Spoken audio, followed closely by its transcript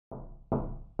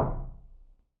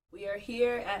We are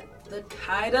here at the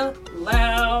Kaida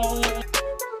Lounge.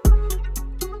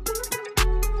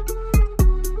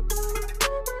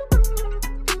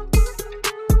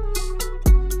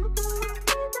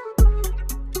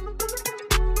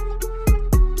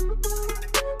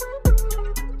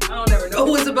 I don't ever know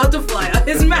what's about to fly out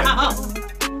his mouth.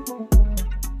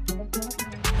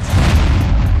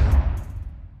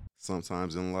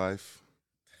 Sometimes in life,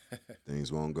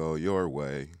 things won't go your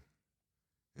way,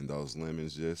 and those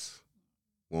lemons just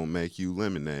won't make you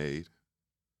lemonade.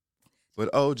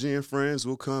 But OG and friends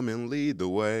will come and lead the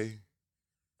way,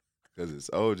 because it's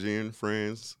OG and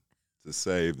friends to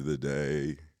save the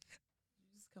day.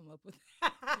 Just come up with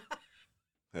that.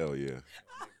 Hell yeah.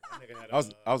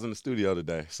 I was in the studio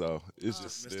today, so it's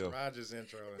just Mr. still Rogers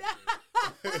intro.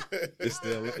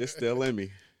 it's still in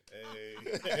me.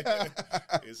 Hey,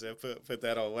 he said put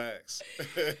that on wax. Oh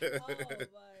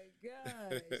my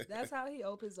gosh. That's how he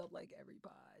opens up like every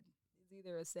pod. It's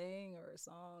either a saying or a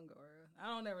song or I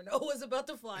don't ever know what's about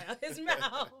to fly out his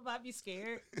mouth. I'd be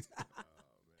scared.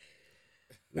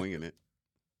 Winging it.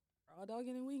 Raw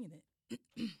dogging and winging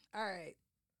it. All right.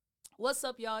 What's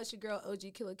up, y'all? It's your girl,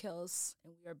 OG Killer Kels,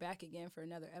 and we are back again for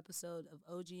another episode of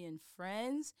OG and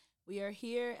Friends. We are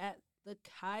here at the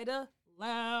Kaida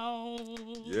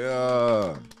Lounge.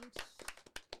 Yeah.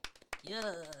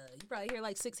 Yeah. You probably hear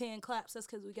like 6 hand claps. That's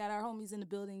because we got our homies in the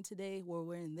building today, or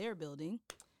we're in their building.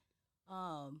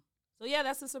 So yeah,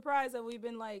 that's a surprise that we've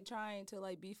been like trying to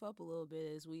like beef up a little bit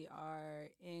as we are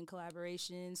in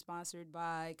collaboration sponsored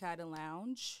by Kaida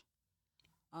Lounge.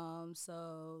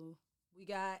 So we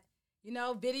got, you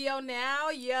know, video now.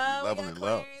 Yo, we got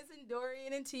Clarence and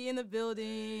Dorian and T in the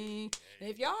building. And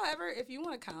if y'all ever, if you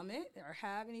want to comment or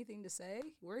have anything to say,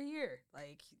 we're here.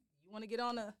 Like, you want to get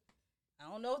on a, I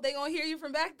don't know if they're going to hear you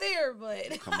from back there,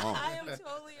 but Come on. I am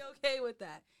totally okay with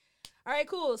that. All right,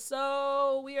 cool.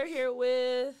 So we are here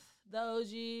with the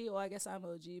OG. Well, I guess I'm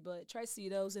OG, but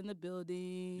Triceto's in the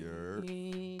building.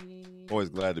 Always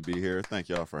glad to be here. Thank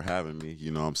y'all for having me.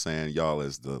 You know what I'm saying? Y'all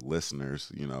as the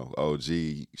listeners, you know, OG,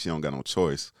 she don't got no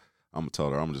choice. I'm going to tell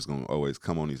her I'm just going to always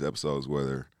come on these episodes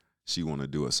whether she want to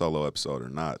do a solo episode or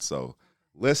not. So,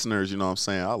 listeners, you know what I'm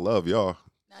saying? I love y'all.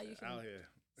 Now you can Out here.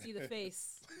 see the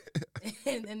face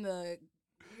and the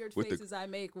weird With faces I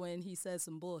make when he says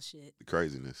some bullshit. The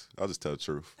craziness. I'll just tell the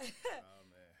truth.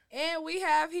 And we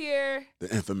have here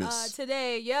The infamous.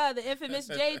 today, the infamous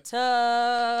J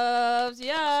Tubbs, What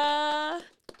up,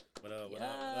 what up, what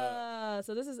up?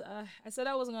 So this is, I said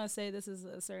I wasn't going to say this is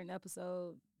a certain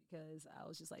episode because I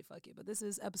was just like, fuck it. But this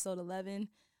is episode 11.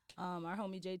 Our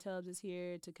homie J Tubbs is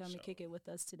here to come and kick it with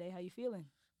us today. How you feeling?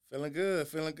 Feeling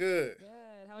good. Good.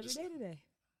 How was your day today?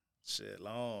 Shit,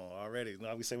 long already. You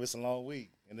know, we say it's a long week,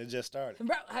 and it just started.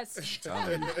 Bro, it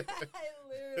Telling you.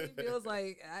 literally feels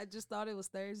like I just thought it was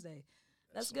Thursday.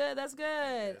 That's good. That's good.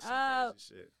 Yeah, some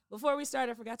crazy shit. Before we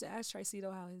start, I forgot to ask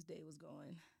Triceto how his day was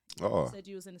going. Oh. You said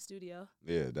you was in the studio.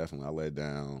 Yeah, definitely. I laid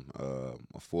down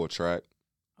a full track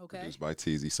Okay. produced by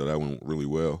TZ, so that went really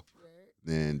well. Right.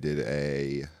 Then did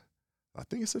I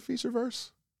think it's a feature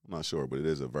verse. I'm not sure, but it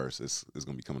is a verse. It's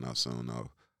going to be coming out soon,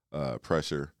 though.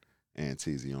 Pressure and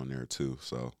TZ on there, too.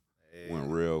 So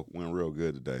went real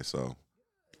good today. So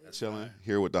chilling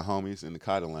here with the homies in the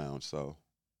Kaida Lounge. So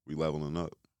we leveling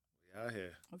up. We out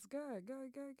here. That's good.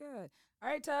 Good. All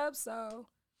right, Tubbs. So,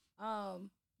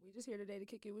 we just here today to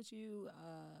kick it with you.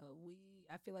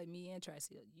 I feel like me and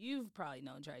Triceto, you've probably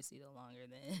known Triceto longer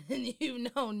than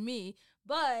you've known me,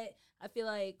 but I feel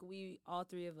like we, all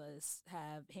three of us,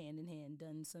 have hand in hand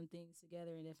done some things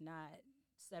together, and if not,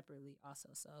 separately also.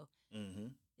 So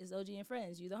it's OG and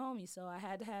Friends. You the homie, so I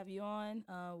had to have you on.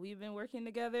 We've been working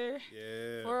together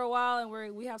for a while,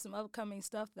 and we have some upcoming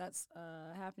stuff that's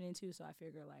happening too. So I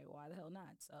figure like, why the hell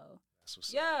not? So That's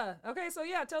what's yeah, okay. So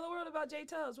yeah, tell the world about J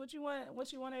Tubbs. What you want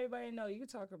everybody to know. You can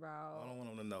talk about. I don't want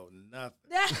them to know nothing.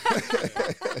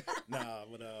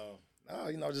 No,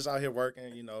 you know, just out here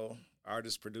working. You know,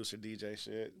 artist, producer, DJ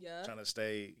shit. Yeah. Trying to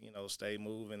stay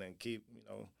moving and keep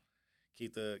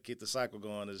the cycle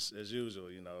going as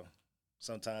usual. You know,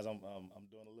 sometimes I'm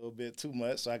doing a little bit too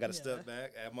much, so I got to step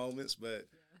back at moments. But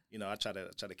you know, I try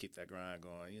to keep that grind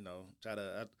going. You know, try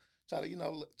to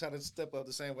step up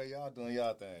the same way y'all doing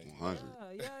y'all thing. 100.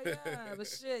 Yeah. But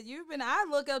shit, I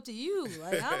look up to you.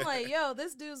 Like I'm like, yo,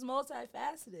 this dude's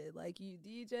multifaceted. Like you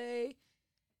DJ,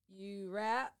 you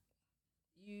rap,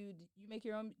 you make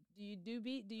your own. Do you do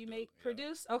beat? Do you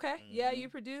produce? Okay, yeah, you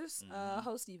produce.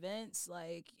 Host events.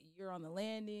 Like you're on the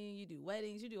landing. You do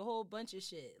weddings. You do a whole bunch of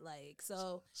shit. Like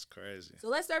so. It's crazy. So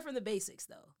let's start from the basics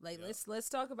though. Like let's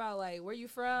talk about like where you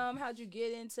from. How'd you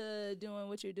get into doing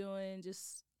what you're doing?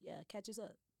 Just catch us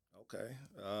up. Okay.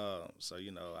 So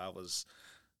I was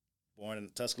born in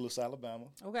Tuscaloosa, Alabama.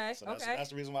 Okay. So that's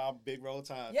the reason why I'm a big Roll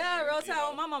Tide. Yeah, fan, Roll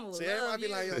Tide. My mama would See, love everybody you.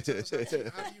 be like, yo, Tubbs, how do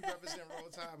you represent Roll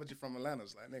Tide, but you're from Atlanta?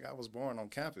 It's like, nigga, I was born on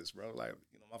campus, bro. Like,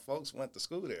 my folks went to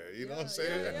school there. You know what I'm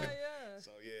saying? Yeah.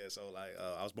 So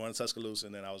I was born in Tuscaloosa,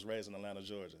 and then I was raised in Atlanta,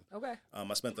 Georgia. Okay.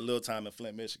 I spent a little time in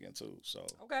Flint, Michigan, too. So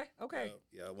Okay.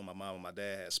 when my mom and my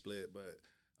dad had split, but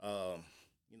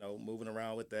moving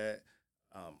around with that,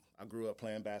 I grew up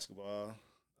playing basketball,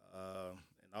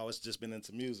 and always just been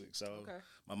into music. So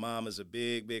my mom is a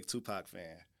big Tupac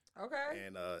fan. Okay.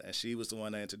 And she was the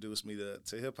one that introduced me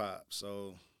to hip hop.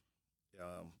 So,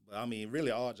 but I mean,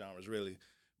 really all genres, really.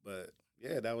 But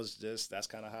yeah, that's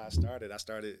kind of how I started. I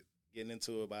started getting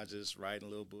into it by just writing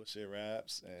little bullshit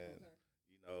raps and,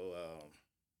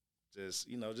 just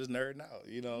nerding out.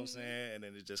 You know what I'm saying? And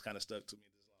then it just kind of stuck to me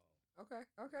this long.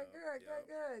 Okay.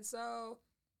 Good. So,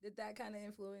 did that kind of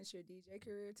influence your DJ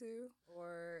career too,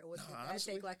 or did that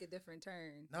take like a different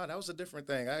turn? No, that was a different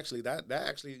thing. Actually,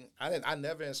 I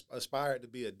never aspired to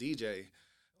be a DJ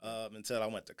until I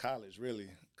went to college, really,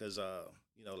 because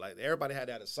like everybody had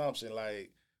that assumption,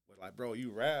 like bro, you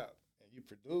rap and you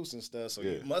produce and stuff, so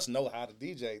you must know how to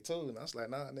DJ too. And I was like,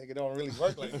 nah, nigga, it don't really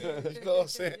work like that. You know what I'm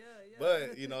saying?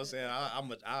 But you know what I'm saying,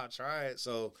 I'll try it.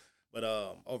 So, but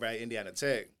over at Indiana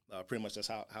Tech, pretty much that's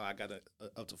how I got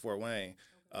up to Fort Wayne.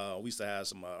 We used to have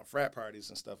some frat parties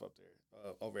and stuff up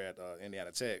there over at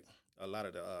Indiana Tech. A lot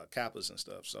of the Kappas and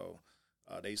stuff. So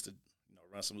they used to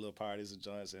run some little parties and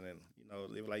joints, and then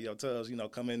they were like, "Yo, Tubbs,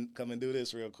 come and do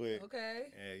this real quick." Okay.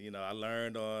 And I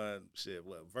learned on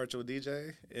virtual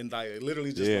DJ, and like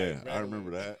literally just I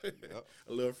remember that. Yep.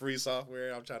 A little free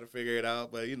software. I'm trying to figure it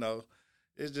out, but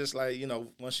it's just like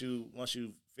once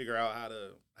you figure out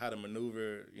how to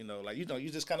maneuver, you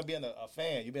just kind of being a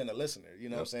fan, you being a listener, you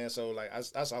know what I'm saying? So like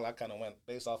that's all I kind of went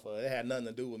based off of. It had nothing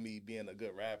to do with me being a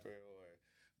good rapper or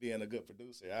being a good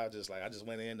producer. I just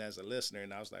went in as a listener,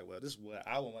 and I was like, well, this is what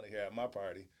I would want to hear at my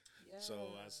party. Yeah. So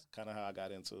that's kind of how I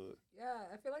got into it. Yeah,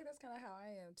 I feel like that's kind of how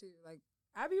I am too. Like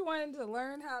I be wanting to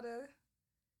learn how to.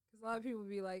 Because a lot of people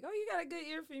be like, oh, you got a good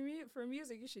ear for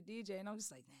music, you should DJ. And I'm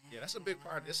just like, nah. Yeah, that's a big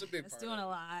part. It's a big part. It's doing a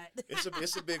lot.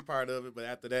 It's a big part of it. But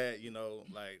after that,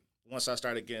 like once I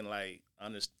started getting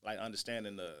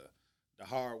understanding the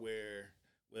hardware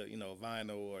with,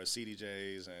 vinyl or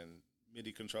CDJs and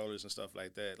MIDI controllers and stuff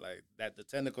like that the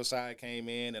technical side came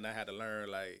in, and I had to learn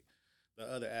like the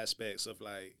other aspects of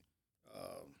like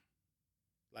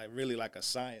really like a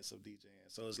science of DJing.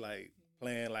 So it's like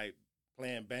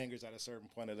playing bangers at a certain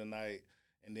point of the night,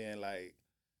 and then like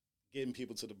getting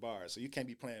people to the bar. So you can't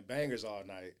be playing bangers all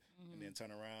night and then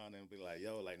turn around and be like,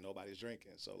 yo, like nobody's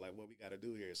drinking. So like what we got to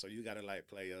do here? So you got to like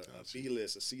play a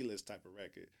B-list, a C-list type of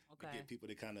record to get people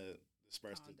to kind of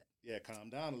disperse calm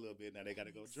down a little bit. Now they got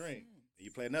to go drink. And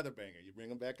you play another banger. You bring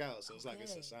them back out. So it's like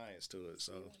it's a science to it.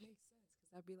 So that makes sense,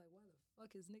 because I'd be like, why the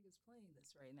fuck is niggas playing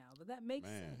this right now? But that makes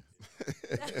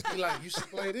sense. Be like, you should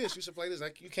play this. You should play this.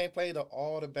 Like you can't play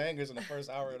all the bangers in the first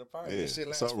hour of the party. This shit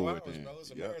lasts 4 hours, bro.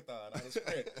 It's a marathon, not a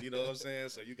sprint. You know what I'm saying?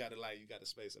 So you gotta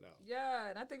space it out. Yeah,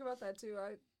 and I think about that too.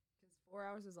 Because 4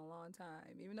 hours is a long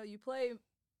time. Even though you play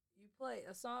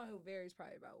a song, who varies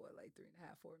probably about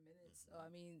 3.5, 4 minutes. So I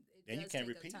mean, and you can't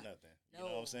repeat nothing. You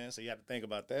know what I'm saying? So you have to think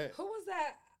about that. Who was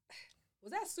that?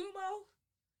 Was that Sumo?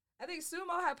 I think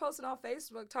Sumo had posted on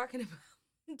Facebook talking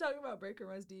about Breaker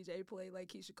Run's DJ played like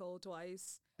Keisha Cole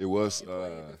twice. It was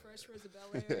the Fresh Prince of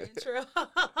Bel-Air intro.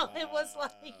 It was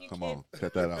like, come on,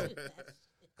 cut that out.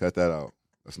 Cut that out.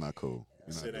 That's not cool.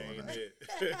 You're not doing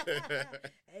that.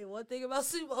 Hey, one thing about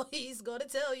Sumo, he's gonna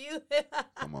tell you.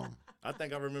 Come on. I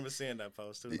think I remember seeing that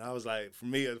post too. And I was like, for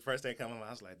me, the first thing coming, I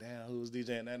was like, damn, who was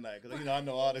DJing that night? Because I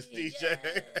know all this DJ.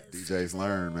 Yes. DJs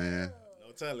learn, man.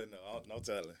 No telling, no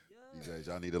telling. DJs,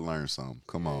 y'all need to learn something.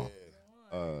 Come on.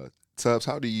 Tubbs,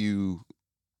 how do you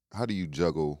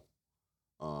juggle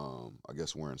I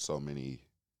guess wearing so many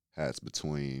hats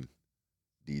between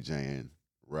DJing,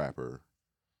 rapper,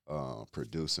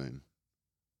 producing,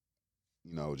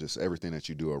 just everything that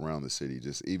you do around the city,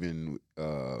 just even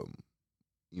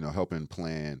helping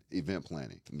plan event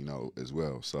planning, as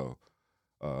well. So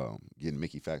getting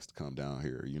Mickey Fax to come down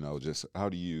here, just how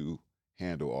do you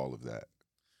handle all of that?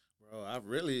 Bro, I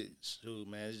really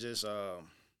man, it's just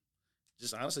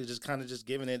honestly just kind of just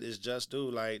giving it its just due,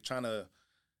 like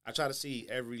I try to see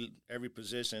every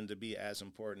position to be as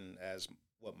important as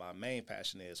what my main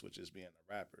passion is, which is being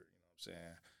a rapper. You know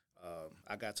what I'm saying?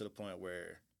 I got to the point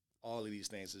where all of these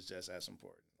things is just as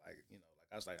important. Like,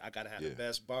 I was like, I got to have the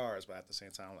best bars, but at the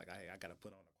same time, like, I got to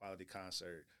put on a quality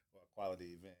concert or a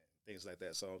quality event, things like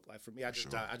that. So, like, for me, I just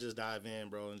dive in,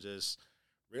 bro, and just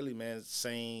really, man,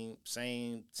 same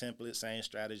template, same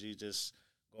strategy, just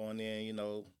going in,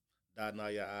 dotting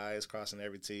all your I's, crossing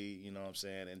every T, you know what I'm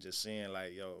saying, and just seeing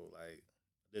like,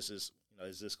 this is,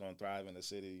 is this going to thrive in the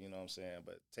city, you know what I'm saying,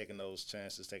 but taking those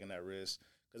chances, taking that risk,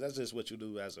 because that's just what you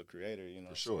do as a creator, you know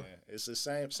what I'm saying. It's the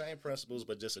same principles,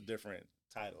 but just a different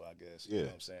title, I guess, you know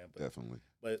what I'm saying. But, definitely.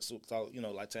 But, so,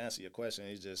 like to answer your question,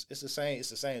 it's the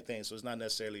same thing, so it's not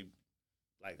necessarily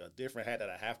like a different hat that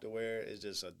I have to wear, it's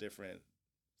just a different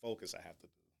focus I have to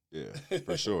do. Yeah,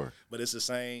 for sure. But it's the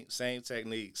same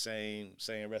technique, same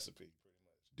recipe, pretty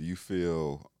much. Do you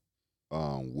feel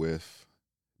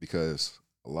because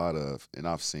a lot of, and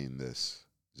I've seen this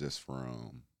just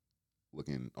from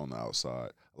looking on the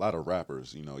outside, a lot of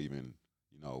rappers, even,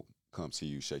 come to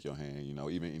you, shake your hand,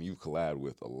 even, and you collab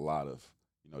with a lot of,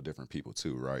 different people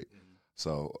too, right? Mm-hmm.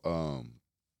 So,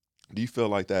 do you feel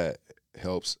like that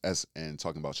helps and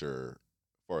talking about as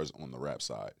far as on the rap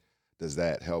side, does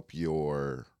that help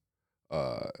your,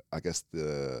 I guess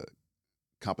the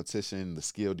competition, the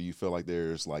skill? Do you feel like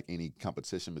there's like any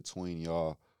competition between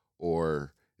y'all,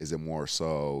 or is it more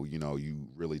so, you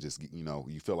really just,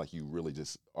 you feel like you really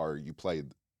just you play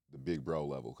the big bro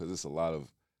level? Because it's a lot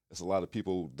of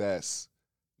people that's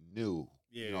new,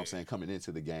 you know what I'm saying, coming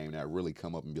into the game that really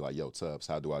come up and be like, yo, Tubbs,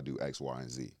 how do I do X, Y, and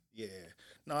Z? Yeah.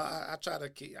 No, I try to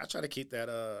keep that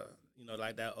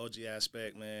like that OG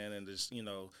aspect, man, and just,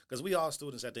 because we all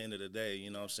students at the end of the day, you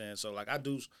know what I'm saying? So like I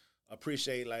do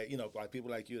appreciate like, like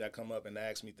people like you that come up and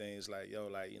ask me things like, yo,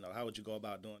 like, how would you go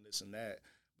about doing this and that?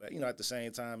 But, at the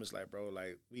same time, it's like, bro,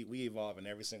 like, we evolving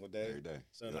every single day. Every day.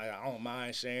 So, like, I don't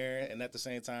mind sharing. And at the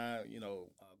same time,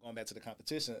 going back to the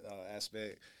competition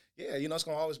aspect, yeah, it's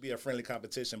going to always be a friendly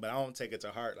competition, but I don't take it to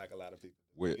heart like a lot of people.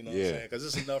 What I'm saying? Because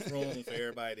there's enough room for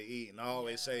everybody to eat. And I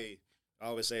always say,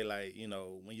 like,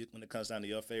 when it comes down to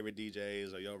your favorite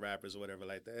DJs or your rappers or whatever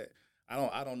like that,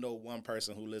 I don't know one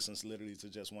person who listens literally to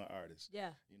just one artist. Yeah.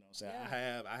 You know what I'm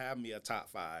saying? I have me a top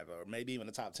 5 or maybe even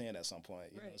a top 10 at some point.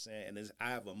 You know what I'm saying? And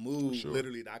I have a mood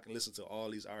literally that I can listen to all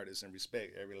these artists and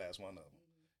respect every last one of them.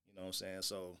 You know what I'm saying?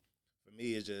 So for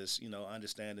me, it's just,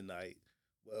 understanding like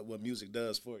what music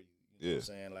does for you. You know what I'm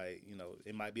saying? Like,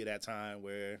 it might be that time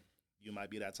where you might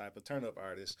be that type of turn up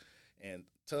artist, and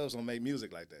Tubbs don't make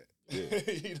music like that.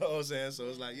 Yeah. You know what I'm saying? So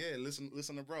it's like,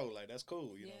 listen to bro. Like, that's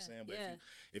cool. You know what I'm saying? But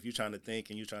if you're trying to think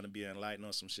and you're trying to be enlightened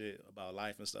on some shit about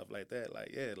life and stuff like that,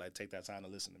 like, like take that time to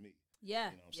listen to me. Yeah.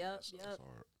 You know Yep.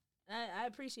 I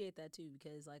appreciate that too,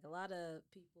 because like a lot of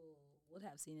people would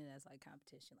have seen it as like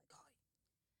competition, like, oh,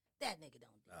 that nigga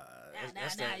don't do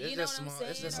it. You know what I'm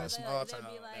saying? It's just that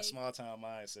small time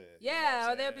mindset.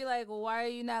 Yeah, or they'll be like, well, why are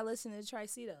you not listening to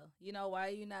Tricito? Why are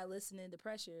you not listening to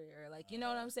Pressure? Or like, you know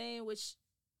what I'm saying? Which,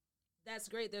 that's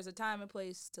great. There's a time and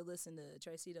place to listen to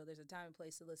Tricito. There's a time and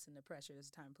place to listen to Pressure. There's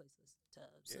a time and place to listen to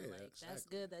Tubbs. So like, exactly. That's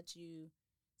good that you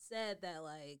said that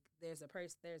like there's a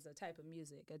type of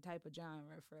music, a type of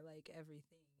genre for like everything.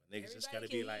 Niggas just gotta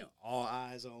be like all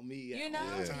eyes on me. You know?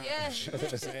 Yeah. You know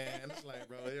what I'm saying? It's like,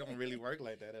 bro, it don't really work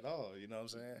like that at all. You know what I'm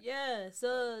saying? Yeah.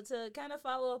 So to kind of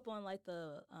follow up on like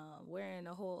the wearing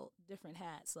a whole different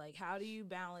hats, like how do you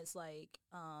balance like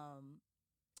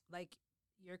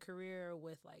your career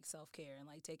with like self-care and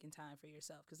like taking time for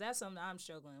yourself? Because that's something I'm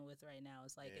struggling with right now.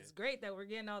 It's like it's great that we're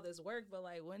getting all this work, but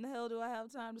like when the hell do I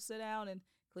have time to sit down and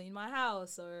clean my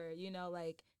house or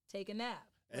like take a nap?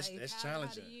 It's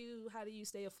challenging. How do you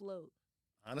stay afloat?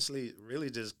 Honestly, really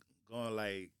just going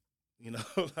like,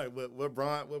 like what would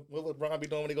Bron be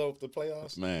doing when he go to the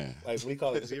playoffs? Man, like we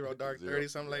call it 0 dark 30,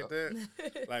 something like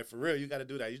that. Like for real, you got to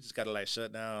do that. You just got to like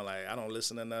shut down. Like I don't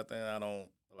listen to nothing. I don't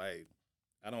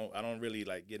really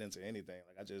like get into anything.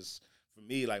 Like for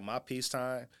me, like my peace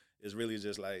time is really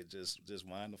just like just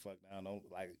wind the fuck down.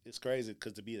 It's crazy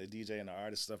because to be a DJ and an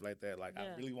artist, stuff like that, like I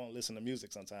really won't listen to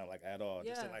music sometimes, like at all,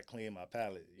 just to like clean my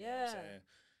palate. You know what I'm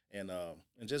saying?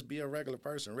 And just be a regular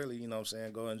person, really. You know what I'm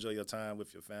saying? Go enjoy your time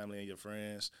with your family and your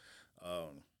friends,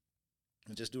 and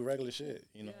just do regular shit.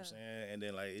 You know what I'm saying? And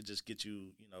then like it just gets you.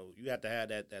 You have to have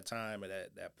that time at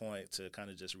that point to kind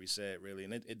of just reset, really.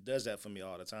 And it does that for me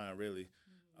all the time, really.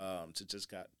 To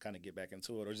just kind of get back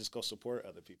into it or just go support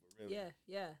other people, really.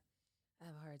 Yeah. I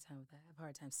have a hard time with that. I have a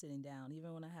hard time sitting down.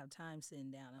 Even when I have time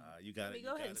sitting down, let me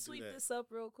go ahead and sweep this up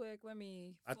real quick.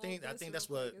 I think that's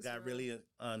what got really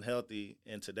unhealthy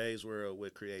in today's world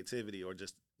with creativity or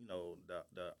just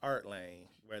the art lane,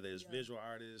 whether it's visual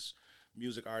artists,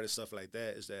 music artists, stuff like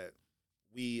that. Is that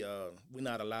we're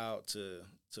not allowed to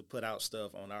put out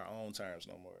stuff on our own terms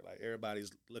no more. Like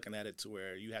everybody's looking at it to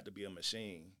where you have to be a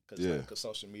machine because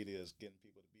social media is getting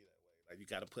people to be that way. Like you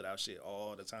got to put out shit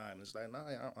all the time. It's like, nah,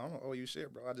 I don't owe you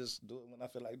shit, bro. I just do it when I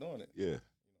feel like doing it. Yeah.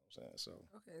 what I'm saying?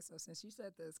 So Okay, so since you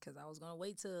said this, because I was gonna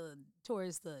wait till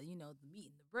towards the the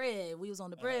meat and the bread. We was on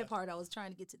the bread part. I was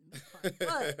trying to get to the meat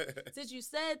part. But since you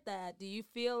said that, do you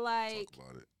feel like Talk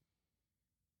about it.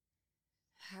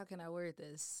 how can I word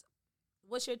this?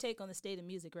 What's your take on the state of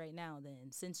music right now?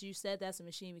 Then, since you said that's a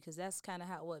machine, because that's kind of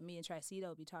how what me and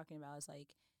Tricito be talking about. It's like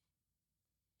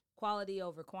quality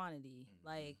over quantity.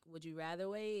 Like, would you rather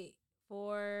wait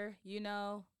for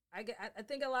I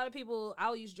think a lot of people.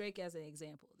 I'll use Drake as an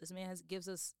example. This man gives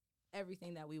us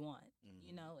everything that we want,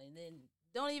 and then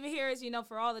don't even hear us,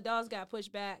 for all the dogs got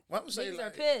pushed back. Well, I'm saying, Niggas are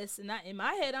like- pissed, and in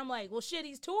my head, I'm like, well, shit,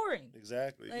 he's touring.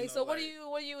 exactly. Like, so what do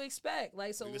you expect?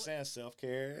 Like, so we were saying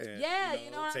self-care and yeah,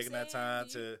 you know what I'm taking that saying? time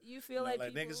You- to you feel like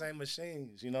people- niggas ain't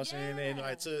machines, you know what I'm saying? And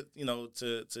like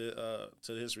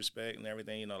to his respect and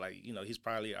everything, he's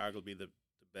probably arguably the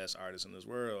best artist in this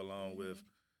world, along with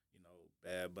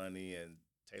Bad Bunny and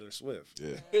Taylor Swift.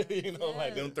 Yeah.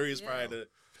 Like them three is Yeah. probably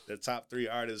the top three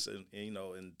artists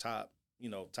in top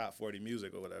 40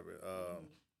 music or whatever.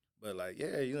 But like,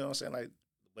 yeah, you know what I'm saying? Like,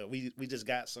 but we just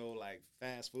got so like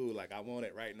fast food, like I want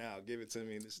it right now, give it to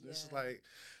me. This is like,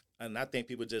 and I think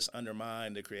people just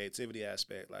undermine the creativity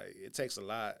aspect. Like it takes a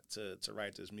lot to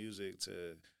write this music,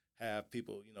 to have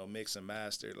people, mix and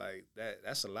master. Like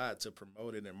that's a lot to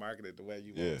promote it and market it the way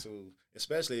you want to,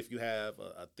 especially if you have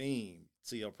a theme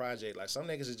to your project. Like some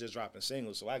niggas is just dropping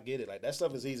singles, so I get it. Like that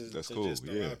stuff is easy to just throw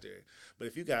out there. But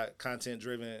if you got content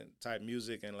driven type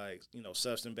music and like,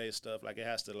 substance based stuff, like it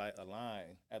has to like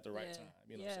align at the right time.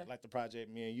 You know what I'm saying? Like the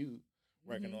project me and you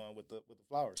working on with the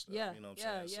flower stuff. Yeah, You know what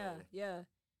I'm saying? Yeah.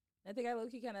 I think I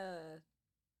low-key kind of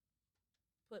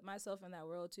put myself in that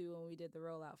world too when we did the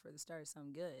rollout for the Start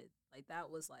Something Good. Like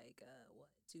that was like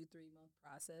 2-3 month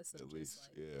process of At least,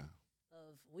 like,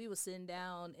 of we was sitting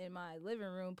down in my living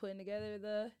room putting together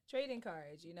the trading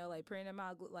cards, like printing them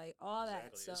out, like all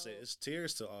that. So it's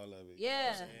tears to all of it. Yeah, you know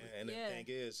what I'm saying? And the thing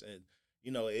is, and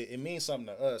it means something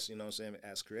to us, you know what I'm saying,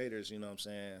 as creators, you know what I'm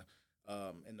saying,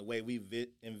 and the way we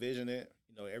envision it,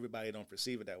 everybody don't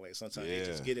perceive it that way. Sometimes they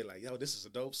just get it like, yo, this is a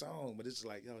dope song, but it's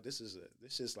like, yo, this is a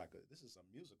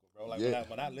musical, bro. Like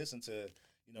when I listen to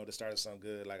the Start of Something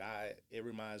Good, like it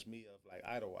reminds me of like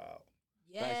Idlewild.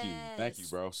 Thank you,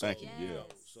 bro. Thank you. Yes. Yeah,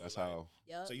 So that's like, how.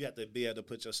 Yep. So you have to be able to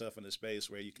put yourself in a space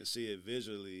where you can see it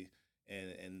visually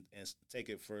and take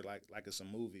it for like it's a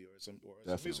movie or it's a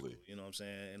musical. You know what I'm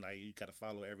saying? And like you gotta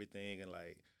follow everything, and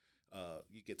like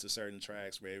you get to certain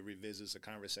tracks where it revisits a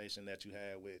conversation that you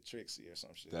had with Trixie or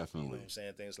some shit. Definitely. You know what I'm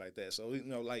saying? Things like that. So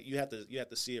like you have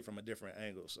to see it from a different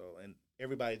angle. So and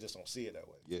everybody just don't see it that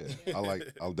way.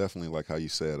 Yeah, I definitely like how you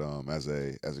said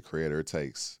as a creator, it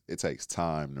takes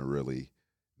time to really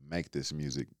make this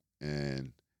music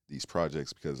and these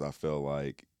projects, because I feel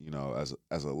like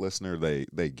as a listener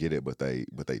they get it, but they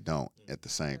don't at the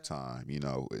same time.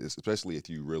 Especially if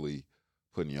you really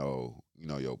putting your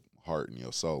your heart and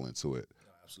your soul into it.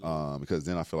 Absolutely. Because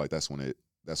then I feel like that's when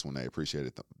they appreciate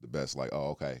it the best. Like, oh,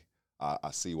 okay,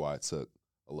 I see why it took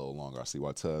a little longer. I see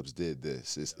why Tubbs did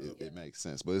this. It makes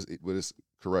sense. But it's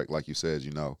correct, like you said.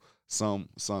 Some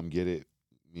get it.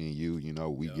 Me and you,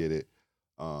 we get it.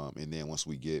 And then once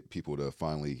we get people to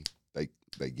finally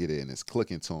they get it and it's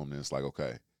clicking to them, then it's like,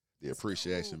 okay, the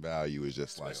appreciation value is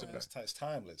just like, okay. It's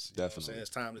timeless. Definitely. It's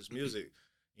timeless music.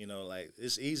 Like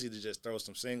it's easy to just throw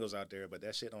some singles out there, but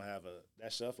that shit don't have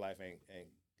that shelf life ain't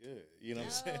good. You know what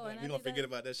I'm saying? No, Like, and we I gonna think forget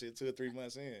about that shit 2 or 3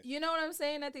 months in. You know what I'm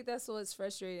saying? I think that's what's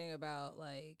frustrating about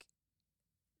like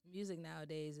music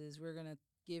nowadays is we're gonna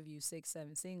give you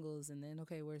 6-7 singles and then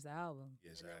okay, where's the album?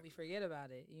 Exactly. And then we forget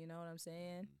about it. You know what I'm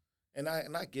saying? And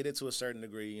I get it to a certain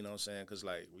degree, you know what I'm saying? Because,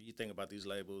 like, when you think about these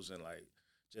labels and, like,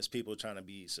 just people trying to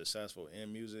be successful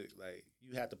in music, like,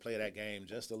 you have to play that game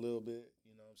just a little bit,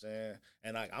 you know what I'm saying?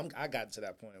 And, like, I got to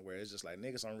that point where it's just like,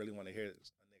 niggas don't really want to hear a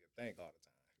nigga think all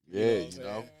the time.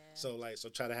 Yeah, So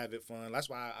try to have it fun. That's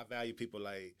why I value people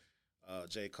like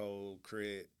J. Cole,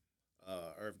 Crit,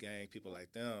 Earth Gang, people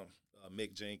like them.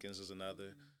 Mick Jenkins is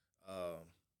another.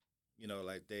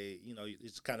 Like they,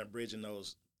 it's kind of bridging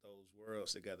those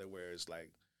worlds together where it's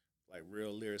like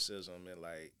real lyricism and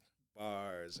like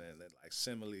bars and like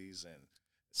similes and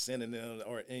synonyms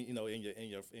or in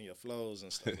your flows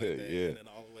and stuff like that. Yeah. And then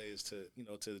all the ways to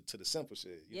to the simple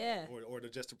shit. Or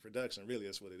just the production. Really,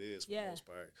 that's what it is for the most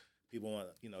part. People want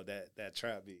that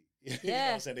trap beat. You know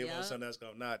what I'm saying? They want something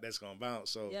that's gonna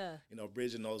bounce. So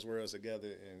bridging those worlds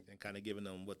together and kind of giving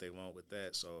them what they want with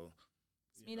that. So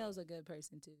Smino's a good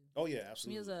person too. Oh yeah,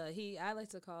 absolutely. I like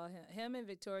to call him and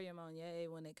Victoria Monet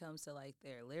when it comes to like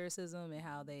their lyricism and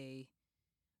how they.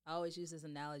 I always use this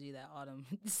analogy that Autumn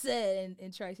said,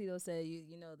 and Tricito said,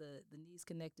 the knees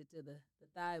connected to the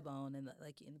thigh bone, and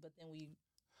but then we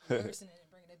reversing it and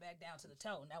bringing it back down to the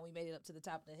toe. Now we made it up to the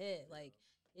top of the head. Like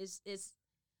it's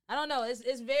I don't know.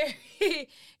 It's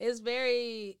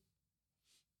very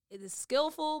it is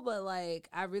skillful, but like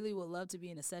I really would love to be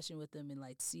in a session with them and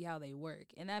like see how they work.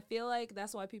 And I feel like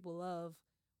that's why people love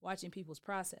watching people's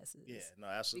processes. Yeah, no,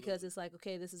 absolutely. Because it's like,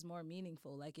 okay, this is more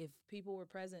meaningful. Like if people were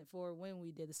present for when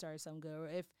we did the Start Something Good, or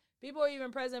if people are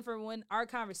even present for when our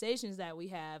conversations that we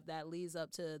have that leads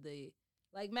up to the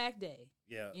like Mac Day.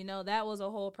 Yeah. You know, that was a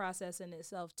whole process in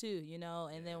itself too, you know,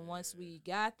 and then once we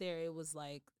got there, it was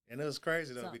like. And it was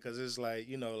crazy though, because it's like,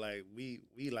 you know, like we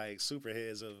like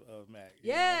superheads of Mac.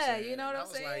 Yeah, you know what I'm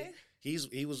saying? Like,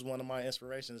 he was one of my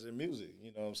inspirations in music,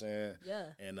 you know what I'm saying? Yeah.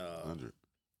 And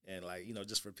and like, you know,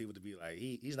 just for people to be like,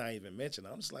 he's not even mentioned.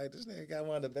 I'm just like, this nigga got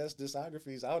one of the best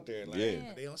discographies out there.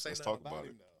 Like, they don't say nothing about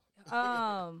him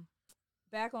though.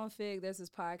 Back on Fig, there's this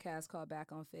podcast called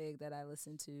Back on Fig that I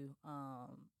listen to,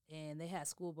 and they had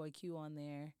Schoolboy Q on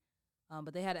there,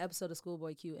 but they had an episode of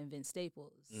Schoolboy Q and Vince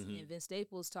Staples, and Vince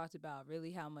Staples talked about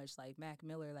really how much like Mac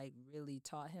Miller like really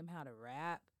taught him how to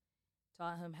rap,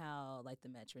 taught him how like the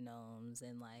metronomes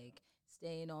and like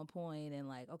staying on point and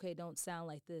like, okay, don't sound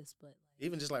like this, but like,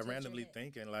 even just like randomly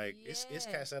thinking, like it's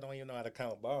cats that don't even know how to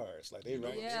count bars. Like they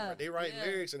write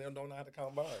lyrics and they don't know how to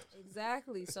count bars.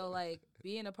 Exactly. So like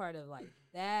being a part of like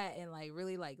that and like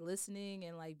really like listening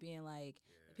and like being like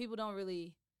people don't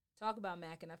really talk about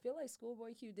Mac, and I feel like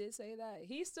Schoolboy Q did say that.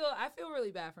 I feel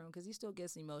really bad for him because he still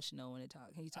gets emotional when he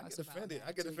talks about Mac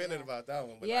I get too, offended about that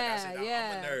one. But like I said, I'm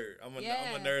a nerd. I'm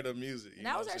a nerd of music. And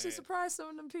I was actually surprised some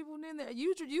of them people in there.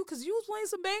 You because you was playing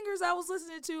some bangers I was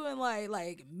listening to, and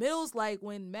like Mills, like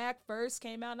when Mac first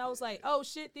came out, and I was like, oh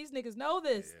shit, these niggas know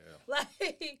this. Yeah.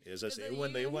 Like it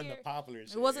wasn't the popular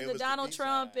shit. It wasn't the was Donald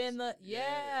Trump B-sides. and the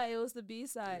it was the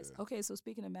B-sides. Yeah. Okay, so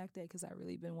speaking of Mac Day, because I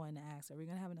really been wanting to ask, are we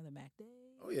gonna have another Mac Day?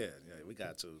 Oh yeah, we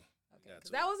got to. Okay,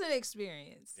 that was an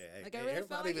experience. Yeah, like I really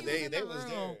felt like they was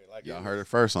there. Like, y'all heard it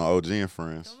first on OG and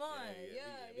Friends. Come on,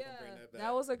 yeah.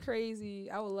 That was a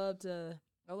crazy. I would love to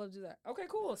do that. Okay,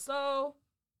 cool. So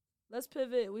let's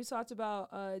pivot. We talked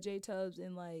about J Tubbs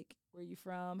and like where you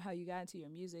from, how you got into your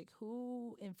music.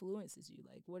 Who influences you?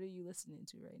 Like, what are you listening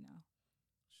to right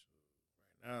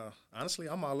now? Honestly,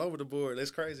 I'm all over the board. It's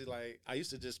crazy. Like I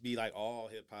used to just be like all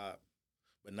hip hop.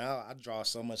 But now I draw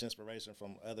so much inspiration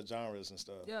from other genres and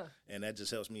stuff. Yeah. And that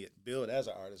just helps me build as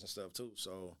an artist and stuff too.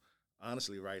 So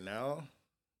honestly, right now,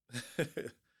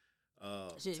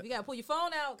 shit, you gotta pull your phone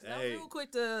out because I'm real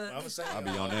quick to. I'll be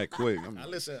on that quick. I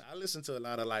listen to a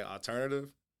lot of like alternative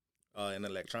and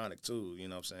electronic too. You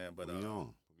know what I'm saying? But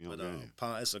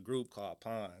it's a group called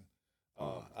Poddin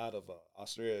out of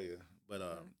Australia.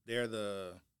 But they're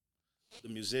the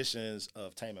musicians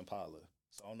of Tame Impala.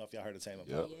 So I don't know if y'all heard of Tame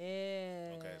Impala.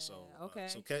 Yeah. Okay,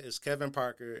 so it's Kevin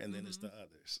Parker, and then it's the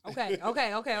others. Okay.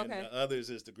 And the others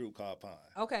is the group called Pine.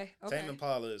 Okay. Tame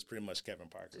Impala is pretty much Kevin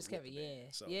Parker. Just Kevin,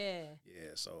 So,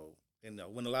 so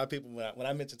when a lot of people when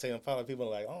I mention Tame Impala, people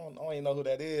are like, I don't even know who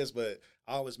that is, but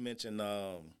I always mention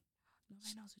nobody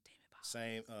knows who Tame Impala.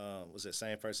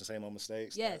 Same person, same old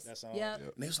mistakes? Yes. That song? Yep.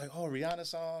 And they was like, oh, Rihanna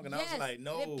song? And I was like,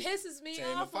 no. It pisses me Tame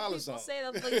off when Impala people song. say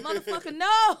that. Like, motherfucker,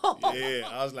 no. Yeah.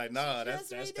 I was like, nah, that's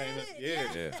Tame.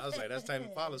 Yeah. I was like, that's Tame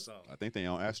Impala song. I think they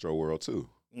on Astro World too.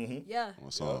 Mm-hmm. Yeah. On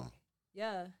a song.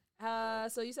 Yeah.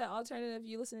 So you said alternative.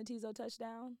 You listen to Tizo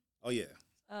Touchdown? Oh yeah.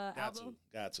 Album?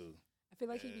 Got to. I feel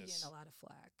like he be getting a lot of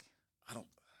flack. I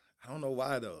don't know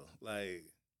why though. Like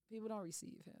people don't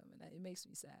receive him, and it makes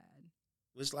me sad.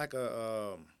 It's like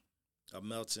a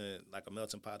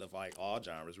melting pot of like all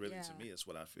genres. Really, to me, it's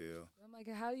what I feel. I'm like,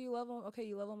 how do you love him? Okay,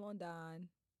 you love him on Don.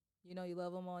 You know, you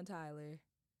love him on Tyler.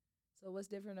 So what's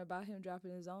different about him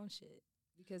dropping his own shit?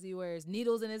 Because he wears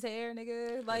needles in his hair,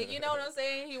 nigga. Like, you know what I'm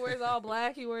saying? He wears all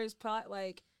black. He wears pot.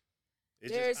 Like,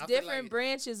 there's different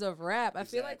branches of rap.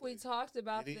 Exactly. I feel like we talked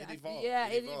about that. Evolves. Yeah,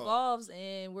 it evolves,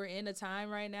 and we're in a time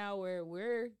right now where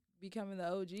we're becoming the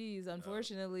OGs.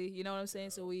 Unfortunately, you know what I'm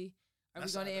saying? So Are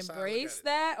we going to embrace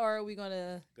that, or are we going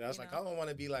to? I was like, I don't want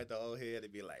to be like the old head to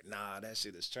be like, nah, that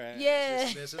shit is trash. Yeah.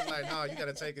 It's like, no, you got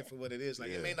to take it for what it is. Like,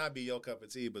 it may not be your cup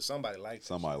of tea, but somebody likes it.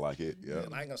 Somebody like it, yeah.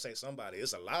 And I ain't going to say somebody.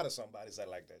 It's a lot of somebodies that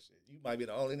like that shit. You might be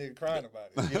the only nigga crying about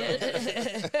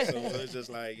it. You know? So it's just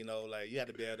like, you know, like, you have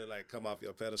to be able to, like, come off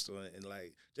your pedestal and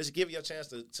like, just give you a chance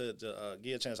to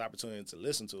give a chance opportunity to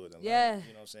listen to it. And yeah. Like,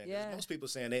 you know what I'm saying? Because most people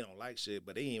saying they don't like shit,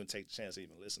 but they didn't even take the chance to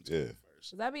even listen to it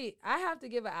first. I have to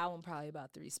give an album probably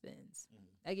about 3 spins.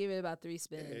 I give it about 3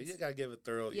 spins. Yeah, you gotta give it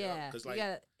thorough. Yeah, cause like,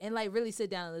 and like really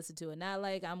sit down and listen to it. Not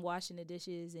like I'm washing the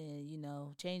dishes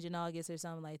and changing August or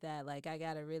something like that. Like I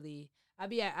gotta really.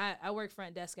 I work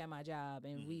front desk at my job,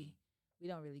 and we we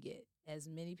don't really get as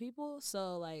many people.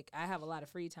 So like I have a lot of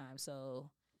free time. So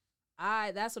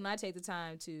that's when I take the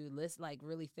time to listen, like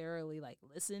really thoroughly, like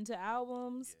listen to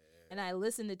albums. And I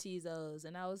listened to Tizo's,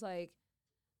 and I was like,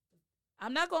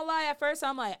 I'm not gonna lie. At first,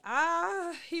 I'm like,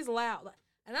 he's loud,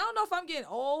 and I don't know if I'm getting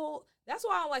old. That's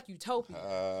why I don't like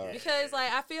Utopia, because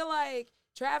like I feel like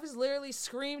Travis literally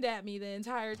screamed at me the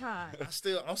entire time. I'm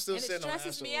still and sitting it on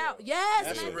stresses me Astroworld. out. Yes,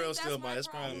 and I Astroworld think still that's my it's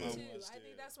problem probably my too. one I still.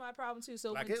 think that's my problem too.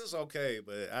 So Like when, it was okay,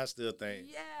 but I still think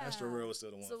Astroworld was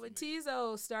still the one. So for when me.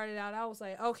 Tizo started out, I was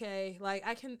like, okay, like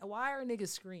why are niggas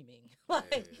screaming?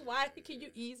 Like, why can you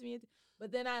ease me?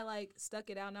 But then I like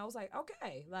stuck it out, and I was like,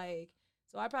 okay, like,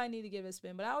 so I probably need to give it a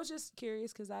spin. But I was just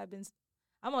curious because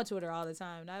I'm on Twitter all the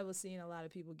time, and I was seeing a lot of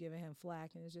people giving him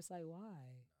flack, and it's just like, why?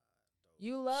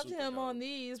 You loved Super him dope. on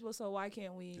these, but so why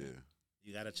can't we? Yeah.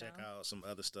 You gotta check out some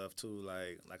other stuff too.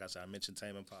 Like I said, I mentioned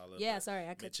Tame Impala. Yeah, sorry,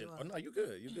 I cut you off. Oh no, you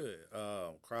good. You good.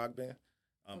 Krogben,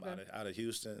 out of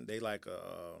Houston. They like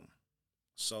a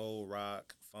soul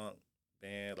rock funk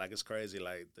band. Like it's crazy.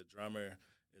 Like the drummer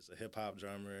is a hip hop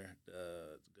drummer.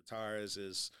 The guitarist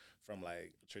is from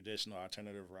like traditional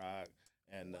alternative rock.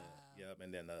 And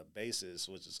and then the bassist,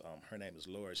 which is her name is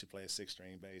Laura. She plays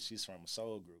 6-string bass. She's from a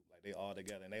soul group. Like they all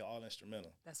together and they all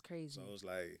instrumental. That's crazy. So it's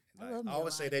like I I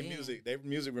always say their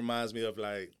music reminds me of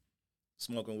like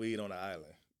smoking weed on the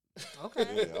island. Okay.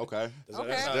 Yeah, okay.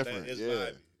 That's how different. It's Yeah.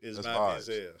 vibey. It's That's vibey vibes. as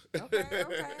hell.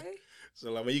 Okay.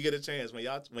 So like when you get a chance, when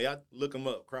y'all look them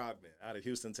up, Krogman out of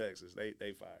Houston, Texas,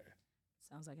 they fire.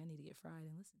 Sounds like I need to get fried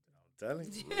and listen to them. I'm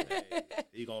telling you, hey,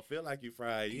 you gonna feel like you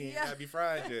fried. You ain't gotta be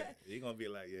fried yet. You gonna be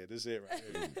like, yeah, this is it right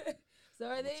here. So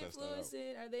are I'ma they test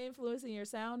that out. influencing your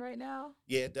sound right now?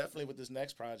 Yeah, definitely with this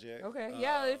next project. Okay.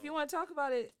 Yeah, if you want to talk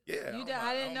about it. Yeah,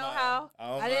 I didn't know how.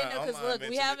 I didn't know because look,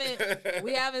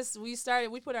 we started.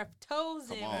 We put our toes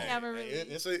in. We on. haven't really.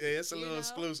 It's a little know?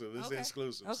 exclusive. It's Okay.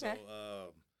 exclusive. Okay.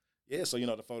 So so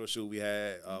the photo shoot we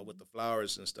had with the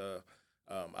flowers and stuff.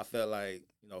 I felt like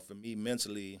for me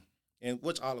mentally, and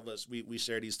which all of us we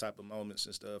share these type of moments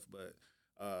and stuff, but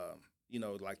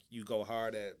like you go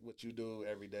hard at what you do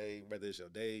every day, whether it's your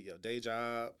day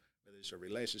job, whether it's your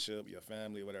relationship, your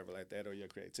family, whatever like that, or your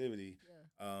creativity.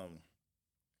 Yeah.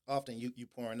 Often you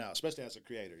pouring out, especially as a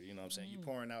creator, you know what I'm saying? You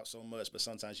pouring out so much, but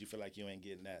sometimes you feel like you ain't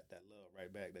getting that love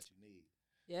right back that you need.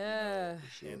 Yeah.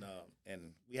 For sure.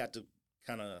 And we had to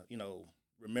kind of,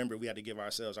 remember we had to give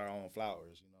ourselves our own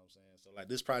flowers, you know what I'm saying? So like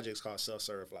this project's called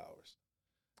Self-Serve Flowers.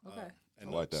 Okay. And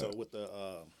I like that. So with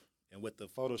the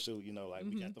photo shoot, we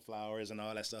got the flowers and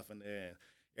all that stuff in there. And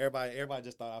everybody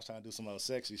just thought I was trying to do some old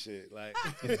sexy shit. Like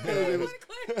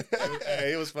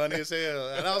it was funny as hell.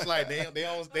 And I was like, they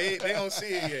don't see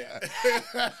it yet.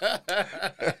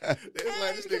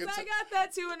 Because I got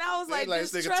that too, and I was like,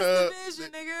 this just nigga trust Tug- the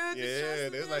vision, nigga. Yeah, Just trust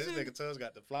it's the like this vision. nigga Tubbs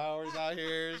got the flowers out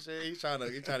here and shit. He trying to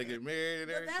get married and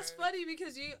But everything. that's funny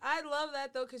because I love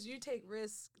that though, because you take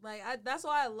risks. Like that's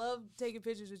why I love taking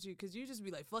pictures with you, because you just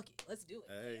be like, fuck it, let's do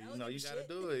it. Hey, I don't you give a gotta shit.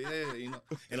 do it, yeah,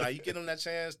 and like you give them that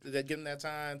chance, give them that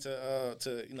time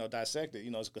to dissect it,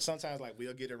 because sometimes like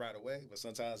we'll get it right away, but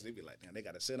sometimes they be like, man, they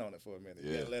gotta sit on it for a minute,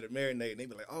 you Yeah. gotta let it marinate, and they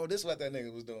be like, oh, this is what that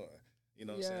nigga was doing, you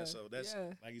know what I'm saying? So that's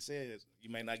like you said, you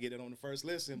may not get it on the first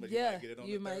listen, but you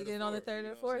might get it on the third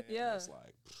or fourth, you know what I'm saying? Yeah. It's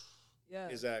like, Yeah.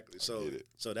 Exactly. get it.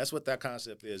 So that's what that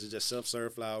concept is. It's just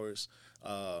self-serve flowers.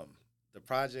 The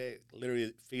project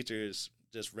literally features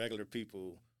just regular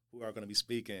people who are going to be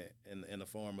speaking in the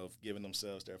form of giving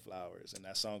themselves their flowers, and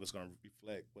that song is going to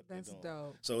reflect what That's they're doing.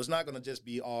 dope. So it's not going to just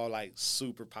be all like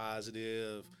super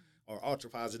positive or ultra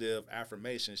positive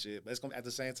affirmation shit, but it's gonna at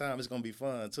the same time it's gonna be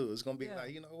fun too. It's gonna be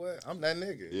like, you know what, I'm that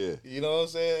nigga. Yeah. You know what I'm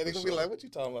saying? And For it's gonna be sure. like, what you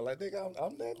talking about? Like, nigga,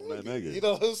 I'm that nigga. that nigga. You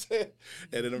know what I'm saying?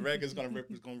 And then the record's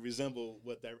gonna resemble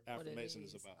what that What it affirmation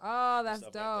is is. about. Oh, that's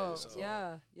Stuff dope. like that.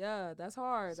 So- Yeah, that's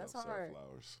hard. That's Self-serve hard.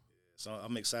 flowers. So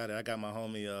I'm excited. I got my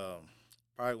homie,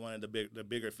 probably one of the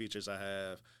bigger features I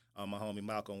have. My homie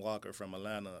Malcolm Walker from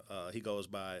Atlanta. He goes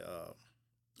by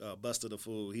Buster the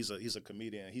Fool. He's a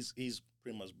comedian. He's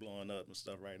pretty much blowing up and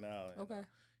stuff right now. And, Okay.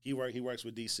 He works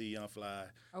with DC Young Fly.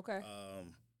 Okay.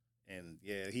 And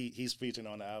yeah, he's featuring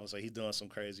on the album, so he's doing some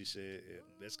crazy shit.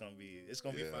 It's gonna be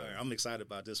Yeah. fire. I'm excited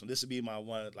about this one. This would be my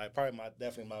one, like probably my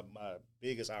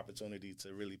biggest opportunity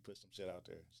to really put some shit out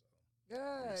there. So.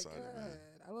 Good, excited, good. man.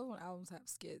 I love when albums have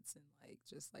skits and like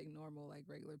just like normal, like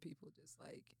regular people just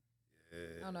like I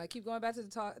Yeah. don't know. I keep going back to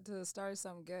the start of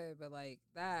something good, but like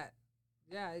that,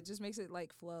 yeah, it just makes it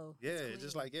like flow. Yeah, It's it's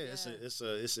just clean. like it's an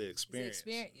experience.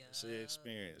 experience. It's an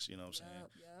experience. You know what I'm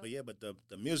saying? Yep. But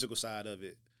the musical side of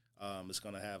it, it's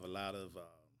gonna have a lot of,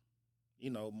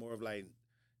 more of like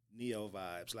neo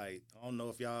vibes. Like I don't know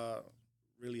if y'all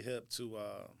really hip to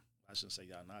I shouldn't say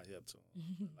y'all not hip to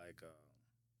them. Like,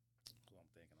 who I'm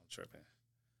thinking, I'm tripping.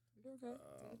 Okay.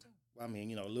 Well, I mean,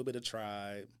 you know, a little bit of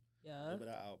Tribe, a Yeah. little bit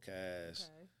of Outkast,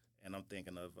 Okay. and I'm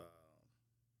thinking of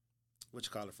what you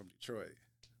call it from Detroit,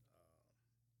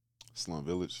 Slum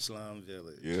Village. Slum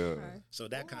Village. Yeah. Okay. So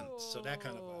that kind of vibe.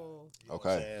 You know Okay.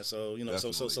 what I'm saying? So you know,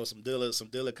 so Definitely. some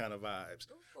Dilla kind of vibes.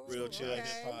 Real chill Okay.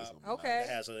 hip hop. Okay. It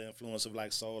has an influence of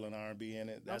like soul and R&B in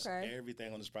it. That's Okay.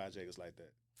 everything on this project is like that.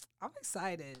 I'm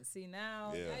excited. See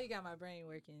now Yeah. you got my brain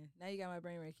working.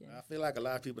 I feel like a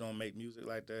lot of people don't make music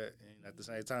like that, and at the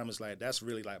same time, it's like that's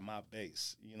really like my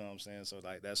base. You know what I'm saying? So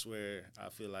like that's where I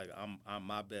feel like I'm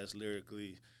my best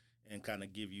lyrically, and kind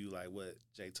of give you like what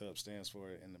J-Tub stands for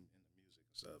in the music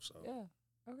and stuff. So Yeah.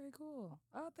 Okay, cool.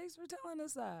 Oh, thanks for telling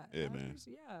us that. Yeah, I man.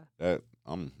 appreciate- Yeah. That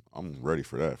I'm ready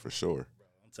for that for sure.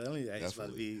 I'm telling you, it's about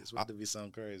to Definitely. be be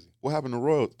something crazy. What happened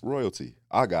to royalty?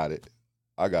 I got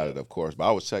it, of course. But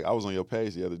I was on your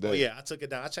page the other day. Oh yeah, I took it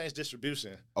down. I changed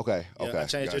distribution. Okay. Yeah, Okay. I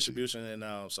changed Got you. distribution,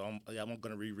 and so I'm going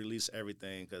to re-release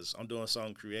everything because I'm doing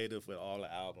something creative with all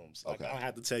the albums. Like, Okay. I don't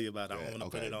have to tell you about it. I Yeah, don't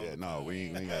want to okay, put it on. yeah, no, we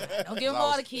ain't got. Don't give them I all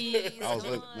was- the keys. I was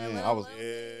Come look- on, man, let I was- them-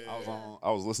 Yeah.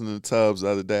 I was listening to Tubbs the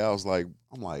other day. I was like,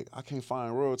 I can't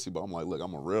find royalty, but I'm like, look,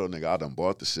 I'm a real nigga. I done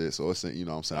bought the shit, so it's you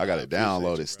know what I'm saying. I got I it appreciate downloaded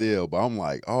you, bro. still, but I'm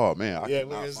like, oh man, I Yeah,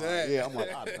 cannot look at find- that. Yeah, I'm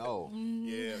like, I know.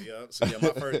 Yeah.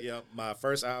 So my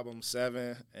first album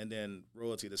 7, and then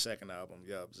Royalty the second album.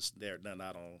 Yeah, just they're done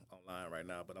out online right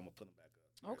now, but I'm gonna put them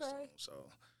back up. very Okay. soon, so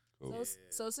Cool.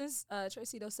 So since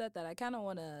Tracito said that, I kind of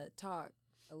want to talk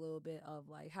a little bit of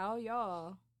like how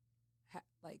y'all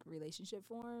like relationship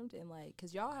formed and like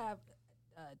because y'all have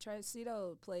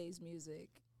Tracito plays music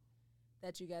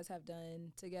that you guys have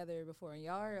done together before, and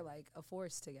y'all are like a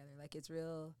force together. Like it's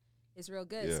real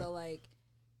good. Yeah. So like,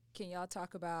 can y'all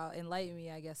talk about enlighten me,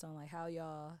 I guess, on like how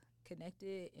y'all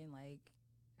connected and like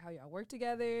how y'all work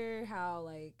together, how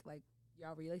like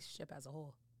y'all relationship as a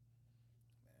whole.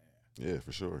 Yeah,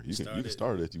 for sure. You can Started-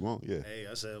 start it if you want. Yeah. hey,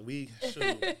 I said shoot.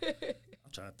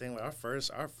 I'm trying to think. Like,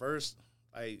 our first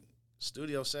like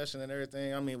studio session and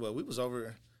everything. I mean, we was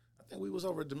over. I think we was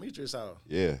over at Demetrius' house.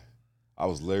 Yeah. I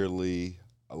literally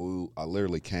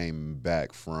came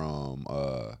back from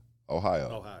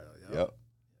Ohio. Yeah. Yep.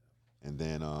 And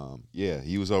then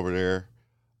he was over there.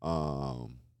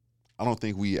 I don't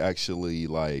think we actually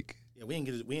like Yeah, we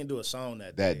didn't do a song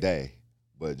that day,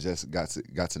 but just got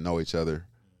to know each other.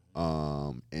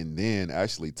 And then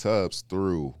actually Tubbs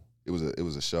threw it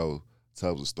was a show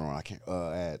Tubbs was throwing. I can't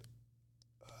add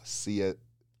CS3.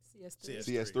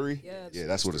 Yeah,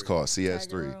 That's what it's called. Tiger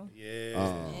CS3. Room. Yeah.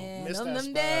 Man, Missed them that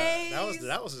spot. days.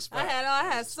 That was a spot. I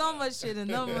had so much shit in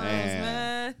them rooms,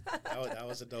 man. That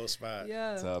was a dope spot.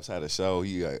 Yeah. Tubbs had a show.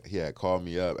 He had called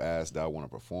me up, asked that I want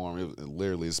to perform. It was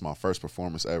literally it's my first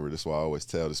performance ever. That's why I always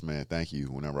tell this man thank you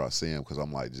whenever I see him, because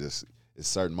I'm like, just it's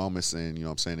certain moments in what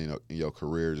I'm saying in your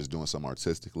career, just doing something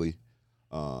artistically,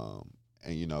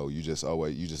 and you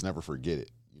just never forget it.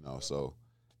 So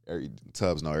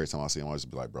Tubbs know every time I see him, I just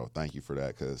be like, bro, thank you for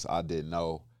that, because I didn't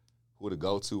know who to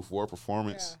go to for a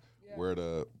performance, where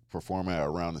to perform at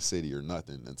around the city or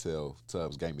nothing until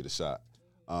Tubbs gave me the shot.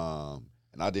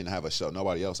 And I didn't have a show.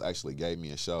 Nobody else actually gave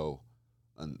me a show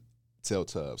until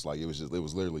Tubbs. Like it was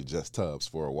literally just Tubbs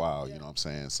for a while. You know what I'm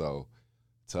saying? So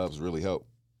Tubbs really helped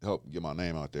get my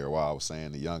name out there while I was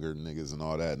saying the younger niggas and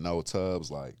all that. No Tubbs,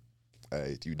 like,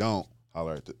 hey, if you don't,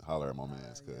 holler at my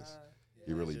man's, because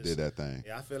he really did that thing.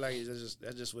 Yeah, I feel like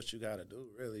that's just what you gotta do,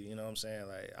 really. You know what I'm saying?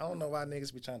 Like, I don't know why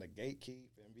niggas be trying to gatekeep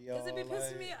and be all Because it be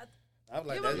pissing like, me off. I'm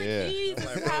like, Give them the Yeah. keys. I'm This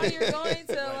like, is how bro. you're going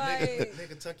to like.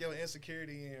 nigga, tuck your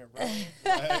insecurity in, bro.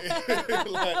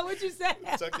 Like, What you say?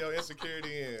 tuck your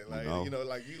insecurity in. Like,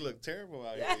 like you look terrible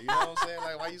out here. Yeah. You know what I'm saying?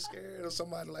 Like, why you scared of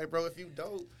somebody? Like, bro, if you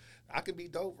dope, I could be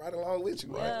dope right along with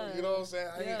you, right? Yeah. You know what I'm saying?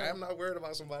 Yeah. I'm not worried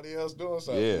about somebody else doing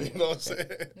something. Yeah. You know what I'm saying?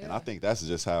 And I think that's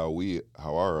just how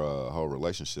our whole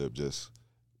relationship just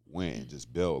went and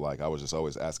just built. Like I was just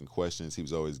always asking questions. He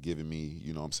was always giving me,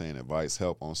 advice,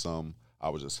 help on something. I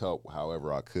would just help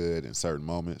however I could in certain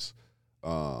moments.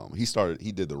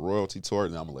 He did the royalty tour,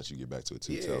 and I'm gonna let you get back to it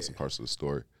too. Yeah. Tell some parts of the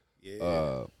story.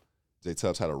 Yeah. J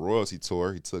Tubbs had a royalty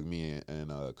tour. He took me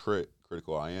and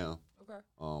Critical I Am Okay.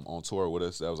 on tour with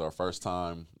us. That was our first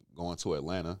time going to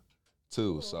Atlanta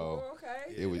too. So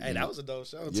Okay. it was, Hey, that was a dope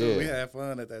show too. Yeah. We had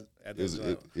fun at that was-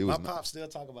 joint. it My was pop still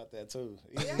talk about that too.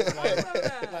 He Yeah, was I like, love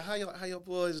that. like, how your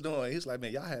boys doing? He's like,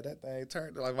 man, y'all had that thing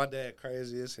turned. Like my dad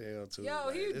crazy as hell too. Yo,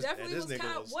 Like, he this- definitely and was this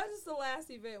nigga kind. What is the last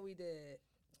event we did?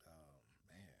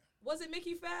 Man. Was it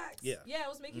Mickey Facts? Yeah. Yeah, it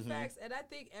was Mickey Mhm. Facts. And I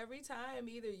think every time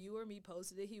either you or me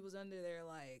posted it, he was under there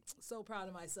like, so proud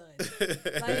of my son. Like,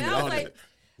 and I was like,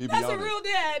 He be That's a on it. real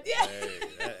dad. Yeah.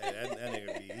 Hey, that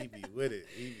nigga he be with it.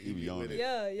 He be on with it. it.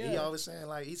 Yeah, yeah. He always saying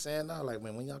like he's saying now like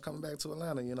when y'all coming back to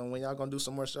Atlanta, you know, when y'all gonna do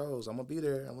some more shows, I'm gonna be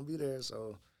there.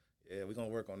 So yeah, we're gonna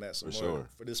work on that some For more sure.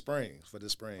 for this spring.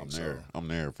 I'm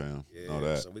there, fam. Yeah, Know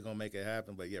that. so we're gonna make it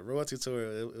happen. But yeah, Royalty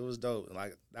Tour, it was dope.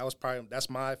 Like that's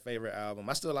my favorite album.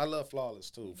 I love Flawless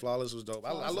too. Flawless was dope.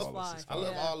 I love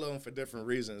all of them for different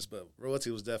reasons, but Royalty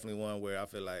was definitely one where I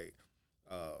feel like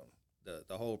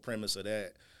the whole premise of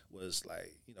that was like,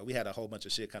 you know, we had a whole bunch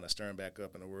of shit kind of stirring back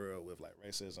up in the world with like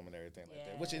racism and everything like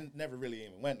that, which it never really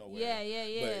even went nowhere.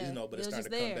 Yeah. But you know, but it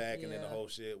started to come back, Yeah. and then the whole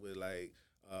shit with like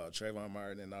Trayvon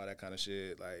Martin and all that kind of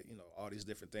shit, like, you know, all these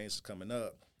different things coming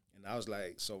up. And I was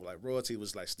like, so like Royalty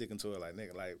was like sticking to it, like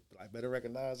nigga, like I better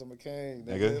recognize I'm a king,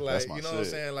 Nigga, like that's my you know shit. what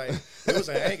I'm saying, like it was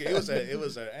an angry, it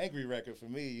was an angry record for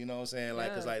me, you know what I'm saying, like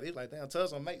because like they like damn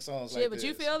Tubbs don't make songs like but this.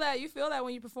 you feel that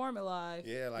when you perform it live.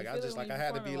 Yeah, like You I feel just it when like I you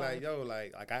had to perform be it like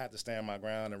live. like I had to stand my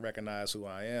ground and recognize who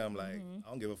I am. Like I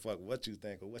don't give a fuck what you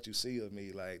think or what you see of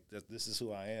me. Like this is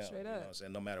who I am. Straight you know up. what I'm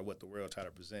saying, no matter what the world try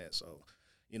to present. So,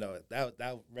 you know,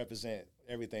 that represent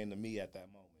everything to me at that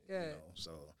moment. Good. You know,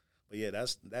 so. But yeah,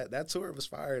 that tour was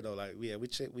fire though. Like we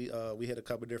hit a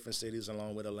couple different cities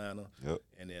along with Atlanta. Yep.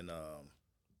 And then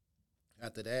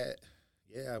after that,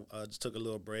 yeah, I just took a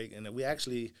little break, and then we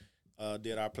actually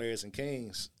did our Players and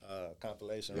Kings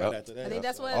compilation right after that. I think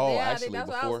that's what. Oh, I actually, think that's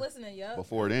what I was listening. Yep.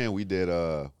 Before then, we did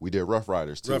Rough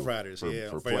Riders too. Rough Riders, for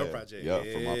your Player. project. Yep,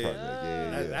 for my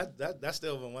project. Yeah. That's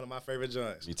still one of my favorite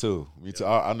joints. Me too.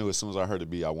 I knew as soon as I heard the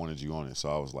beat, I wanted you on it. So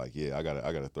I was like, yeah, I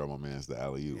gotta throw my man's the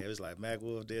alley-oop. Yeah, it was like Mac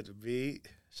Wolf did the beat.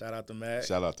 Shout out to Mac.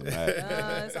 Shout out to Mac.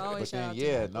 It's always shout out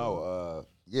to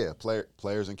Mac.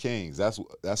 Players and Kings. That's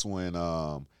when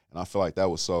and I feel like that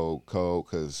was so cold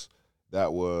because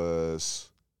that was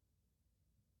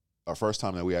our first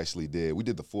time that we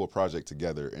did the full project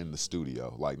together in the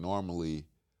studio. Like normally,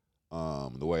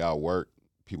 the way I work,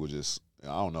 people just, I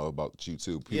don't know about you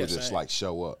too, people just like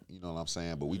show up, you know what I'm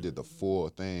saying? But we did the full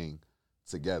thing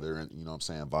together, and you know what I'm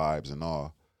saying, vibes and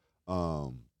all.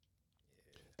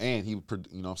 And he, you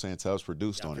know what I'm saying, Tubbs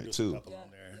produced on it too.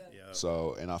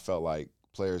 So, and I felt like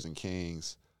Players and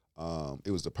Kings,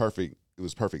 it was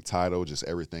perfect title, just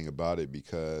everything about it,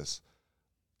 because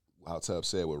how Tubbs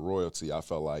said with Royalty, I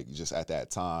felt like just at that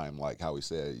time, like how he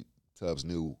said, Tubbs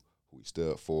knew who he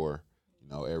stood for. You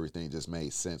know, everything just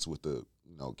made sense with the,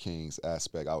 you know, Kings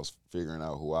aspect. I was figuring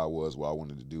out who I was, what I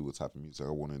wanted to do, what type of music I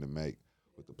wanted to make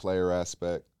with the player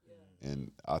aspect.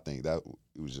 And I think that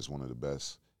it was just one of the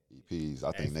best EPs.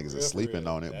 I think niggas are sleeping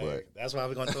on it, but that's why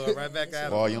we're gonna throw it right back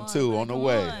out. Volume 2 on the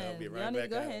way. Y'all need to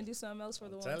go ahead and do something else for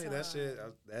the one time. I'm telling you,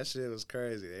 that shit was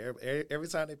crazy. Every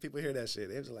time that people hear that shit,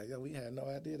 they was like, yo, we had no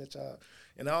idea that y'all.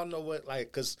 And I don't know what,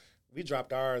 like, cause we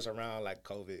dropped ours around like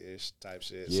COVID-ish type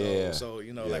shit. Yeah. So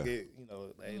you know, like it, you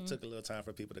know, it took a little time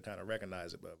for people to kind of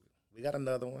recognize it, but we got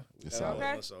another one.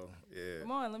 So yeah.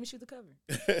 Come on, let me shoot the cover.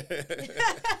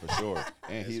 For sure.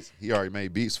 And he already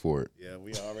made beats for it. Yeah,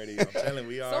 we already. I'm telling you,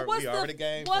 we already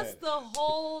game. What's the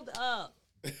hold up?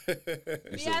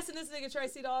 Be asking this nigga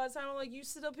Tracy all the time. I'm like, you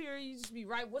sit up here, you just be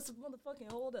right. What's the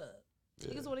motherfucking hold up?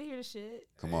 Yeah. Niggas want to hear the shit.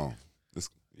 Come on.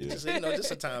 Just, you know,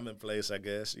 just a time and place, I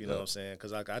guess. You know what I'm saying?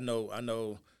 Because like I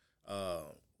know,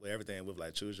 with everything with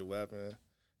like Choose Your Weapon.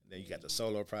 Then you got the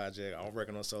solo project. I'm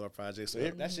working on solo projects. So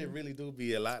that shit really do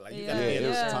be a lot. Like you gotta be in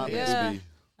the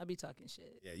I be talking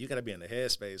shit. Yeah, you gotta be in the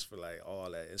headspace for like all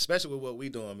that, especially with what we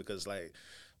doing, because like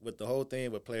with the whole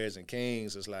thing with Players and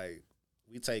Kings, it's like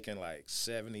we taking like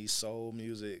 70s soul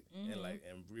music and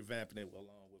revamping it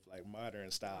along with like modern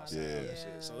styles. And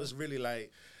shit. So it's really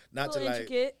like not to like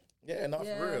intricate. Yeah, not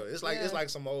for real. It's like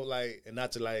some old like, and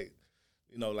not to like,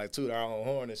 you know, like toot our own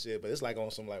horn and shit, but it's like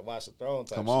on some like Watch the Throne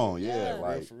type. Come on, shit. yeah.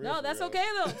 Like, for real, no, that's okay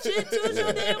though. Shit, toot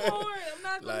your damn horn. I'm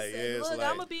not gonna like, say. Look, like,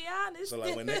 I'm gonna be honest. So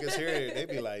like when niggas hear it, they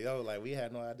be like, "Yo, like we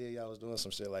had no idea y'all was doing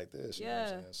some shit like this." You know what I'm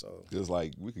saying? So it's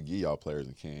like we could give y'all Players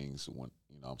and Kings when,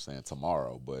 you know what I'm saying,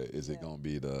 tomorrow, but is it gonna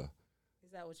be the?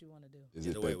 Is that what you want to do? Is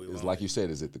it is like you said?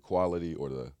 Is it the quality or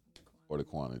the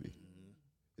quantity? Mm-hmm.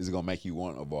 Is it gonna make you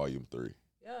want a volume 3?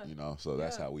 Yeah. You know, so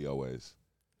that's how we always.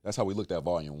 That's how we looked at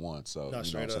volume 1. So you know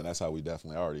what I'm saying? That's how we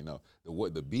definitely already know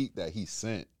the beat that he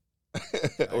sent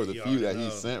or the few that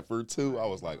he sent for 2. I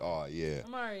was like, oh yeah,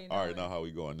 I already know how we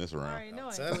going this round. I already know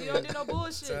it. You don't do no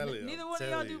bullshit. Neither one of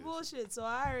y'all do bullshit. So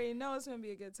I already know it's gonna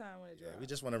be a good time when it drops. We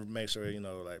just want to make sure, you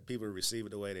know, like people receive it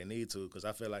the way they need to, because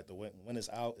I feel like when it's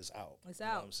out, it's out. It's out.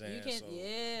 You know what I'm saying? You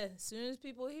can't. As soon as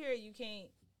people hear it, you can't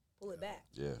pull it back.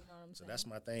 Yeah. You know what I'm saying? So that's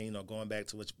my thing. You know, going back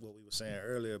to what we were saying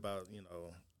earlier about, you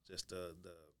know, just the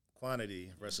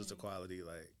quantity versus the quality.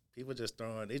 Like people just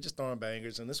throwing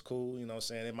bangers, and it's cool. You know what I'm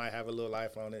saying? It might have a little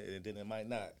life on it, and then it might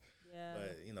not. Yeah.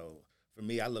 But, you know, for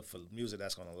me, I look for music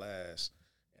that's going to last.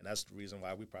 And that's the reason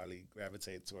why we probably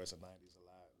gravitate towards the 90s a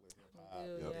lot with hip-hop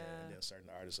and then certain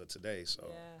artists of today. So,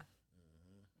 yeah.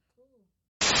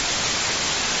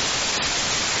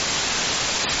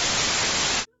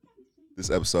 This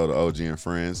episode of OG and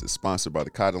Friends is sponsored by the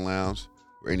Poddin Lounge,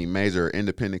 where any major or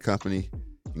independent company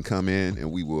can come in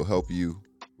and we will help you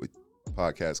with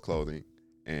podcast clothing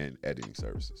and editing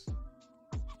services.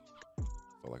 I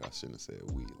feel like I shouldn't have said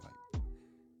we. Like,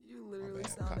 you literally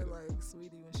bad, sounded kinda. like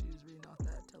Sweetie when she was reading off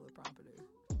that teleprompter.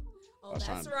 Oh, was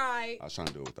that's trying- right. I was trying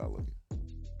to do it without looking.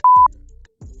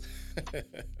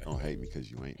 Don't hate me because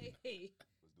you ain't me. Hey,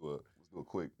 Let's do a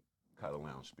quick Poddin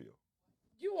Lounge spiel.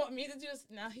 you want me to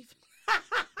just now?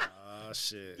 oh,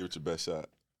 shit. Give it your best shot.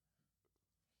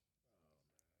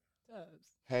 Tubbs.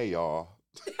 Hey, y'all.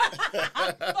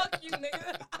 Fuck you,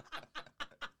 nigga.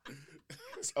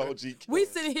 It's OG. We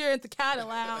sitting here at the Poddin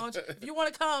Lounge. If you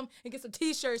want to come and get some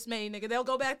T-shirts made, nigga, they'll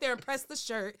go back there and press the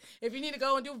shirt. If you need to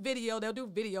go and do video, they'll do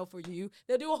video for you.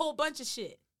 They'll do a whole bunch of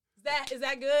shit. Is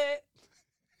that good?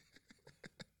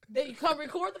 Then you come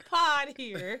record the pod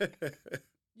here.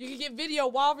 You can get video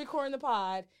while recording the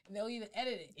pod, and they'll either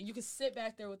edit it, and you can sit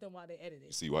back there with them while they edit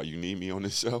it. See why you need me on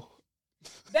this show?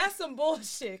 That's some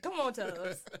bullshit. Come on,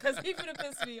 Tubbs, because he finna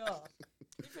piss me off.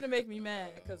 He finna make me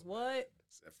mad. Because what?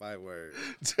 It's that 5 word.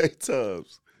 J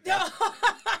Tubbs.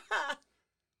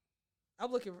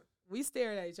 I'm looking. We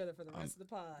staring at each other for the rest of the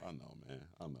pod. I know, man.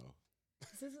 I know.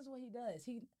 This is what he does.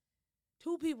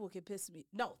 2 people can piss me.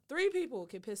 No, 3 people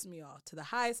can piss me off to the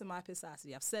highest of my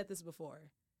pissosity. I've said this before.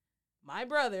 My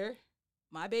brother,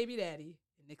 my baby daddy,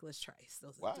 and Nicholas Trice.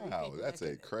 Those are 3 Wow, people that's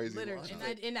that a crazy literally.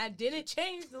 lineup. And I didn't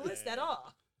change the list at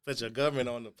all. Put your government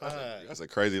on the pod. That's a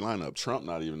crazy lineup. Trump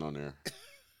not even on there.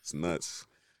 It's nuts.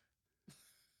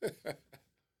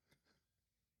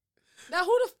 Now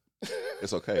who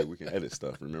It's okay. We can edit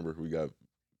stuff. Remember, we got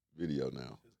video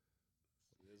now.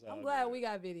 I'm glad we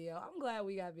got video. I'm glad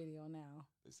we got video now.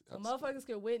 So motherfuckers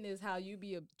can witness how you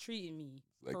be treating me.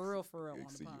 Like, For real on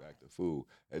the see pod. you act a fool.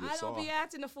 I don't be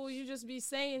acting a fool. You just be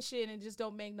saying shit and it just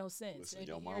don't make no sense. Listen, It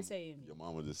your be mama irritating me. your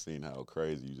mama just seen how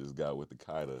crazy you just got with the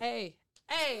Kaida. Hey,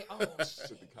 oh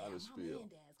shit. The Kaida My spiel. man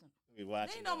dad's gonna- We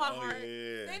watching They know my that. Oh, heart.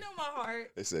 yeah. They know my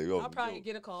heart. They say, yo, I'll probably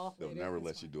get a call. they'll later. never It's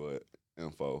let you fine. do it.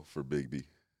 Info for Big B.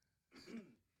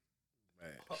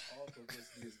 Man. All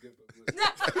publicity is good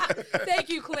publicity. Thank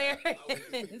you, Clarence. I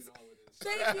wouldn't do all of this.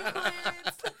 Thank you,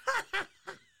 Clarence.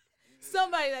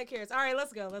 Somebody that cares. All right,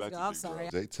 let's go. Let's Back go. to I'm Big sorry.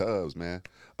 Bro. J Tubbs, man.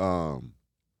 How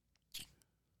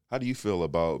do you feel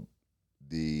about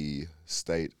the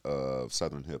state of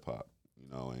Southern hip hop? You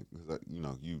know, and 'cause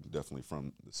you definitely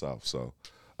from the South, so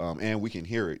and we can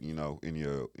hear it, you know, in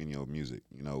your music,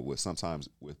 you know, with sometimes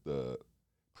with the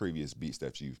previous beats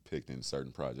that you've picked in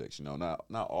certain projects, you know, not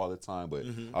all the time, but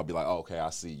I'll be like, oh, okay, I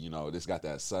see, you know, this got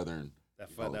that Southern That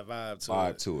you know,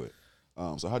 vibe to it.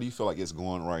 So how do you feel like it's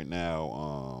going right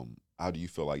now? How do you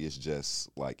feel like it's just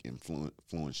like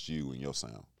influenced you and your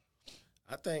sound?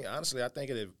 I think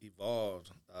it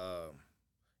evolved.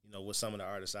 You know, with some of the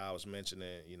artists I was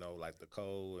mentioning, you know, like the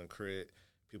Cole and Crit,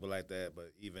 people like that.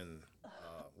 But even,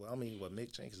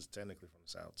 Mick Jenkins is technically from the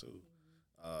South too.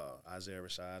 Isaiah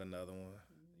Rashad, another one.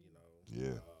 You know,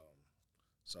 Yeah.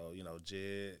 So you know,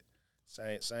 Jed,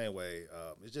 same way.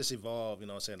 It just evolved. You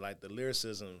know, what I'm saying, like the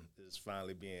lyricism is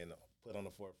finally being put on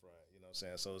the forefront. You know, what I'm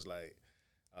saying, so it's like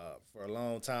for a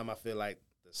long time, I feel like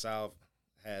the South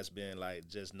has been like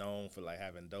just known for like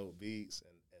having dope beats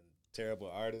and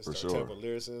terrible artists, For or sure. terrible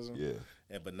lyricism.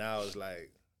 Yeah. But now it's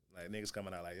like niggas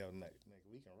coming out like, yo, nigga,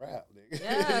 we can rap, nigga.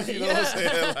 Yeah, you know what I'm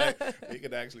saying? yeah. Like we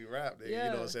can actually rap, nigga. You Yeah.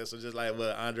 know what I'm saying? So just like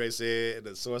what Andre said at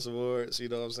the Source Awards, you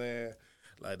know what I'm saying?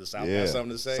 Like the South Yeah. got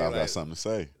something to say. South like, got something to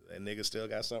say. and niggas still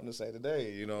got something to say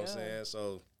today. You know what I'm Yeah.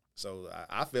 saying? So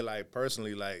I feel like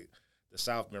personally, like the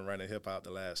South been running hip hop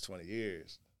the last 20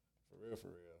 years, for real.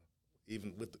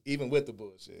 Even with the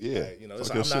bullshit. Yeah. Like, you know,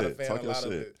 Talk I'm your not a shit. fan Talk of a your lot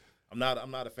of shit. it. I'm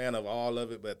not a fan of all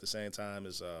of it, but at the same time,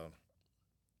 it's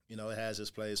you know, it has its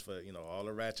place for, you know, all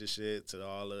the ratchet shit to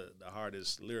all the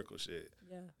hardest lyrical shit.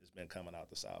 Yeah. It's been coming out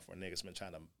the South where niggas been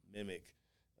trying to mimic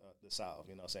the South.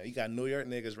 You know what I'm saying? You got New York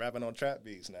niggas rapping on trap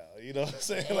beats now. You know what I'm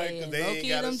saying? Hey, Like, 'cause and they ain't low-key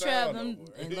got a them sound trap, no them, more.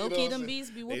 and You know low-key what I'm them saying? beats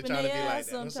be They whooping trying to their be like ass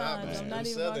that. Them sometimes. South I'm not niggas,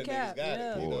 even them gonna Southern cap. niggas got it.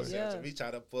 Yeah, You know what I'm saying? yeah. So he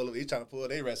trying to pull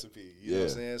their recipe. You know what I'm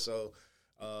saying? So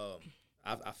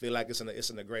I feel like it's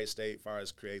in a great state as far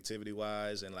as creativity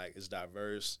wise, and like it's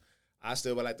diverse. I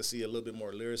still would like to see a little bit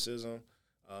more lyricism.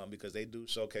 because they do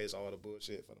showcase all the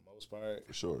bullshit for the most part.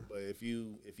 For sure. But if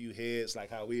you heads like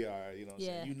how we are, you know what I'm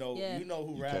saying? You know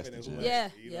who You rapping catch and the who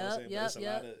gems. ain't. You know what I'm saying? Yep, But it's a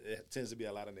yep. lot of, it tends to be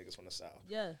a lot of niggas from the South.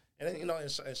 Yeah. And then, you know,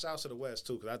 and shouts to the West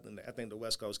too, because I think the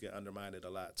West Coast get undermined a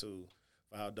lot too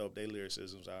for how dope their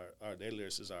lyricisms are, their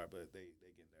lyricists are, but they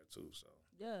get there too. So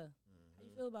Yeah. How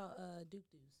you feel about Duke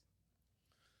Deuce?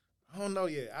 I don't know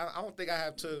yet. I don't think I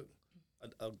have took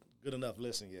a good enough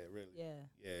listen yet, really. Yeah.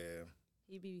 Yeah.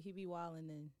 He be wilding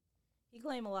and he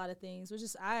claim a lot of things, which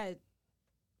is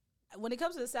when it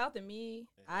comes to the South and me,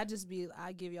 I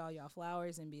give y'all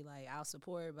flowers and be like, I'll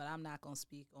support, but I'm not gonna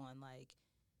speak on.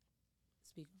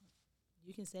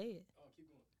 You can say it. Oh, keep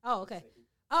going. Oh, okay.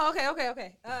 Oh, okay.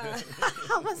 I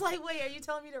was like, wait, are you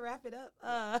telling me to wrap it up?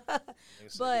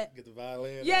 But get the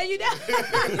violin. yeah, you know.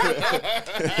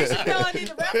 You should know I need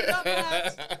to wrap it up,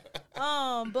 perhaps.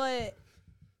 But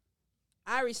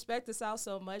I respect the South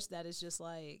so much that it's just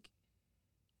like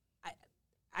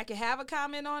I can have a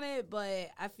comment on it,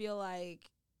 but I feel like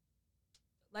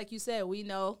you said, we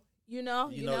know. You know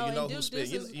who's spit.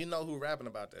 You know who rapping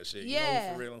about that shit. Yeah. You know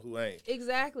who for real and who ain't.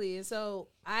 Exactly. And so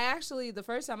the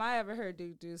first time I ever heard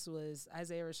Duke Deuce was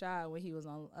Isaiah Rashad when he was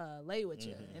on Lay With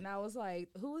You. And I was like,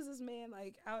 who is this man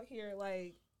like out here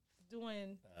like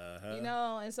doing, you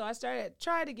know? And so I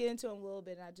tried to get into him a little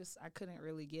bit, and I couldn't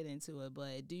really get into it.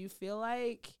 But do you feel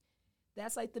like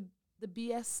that's like the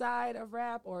BS side of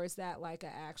rap, or is that like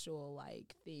an actual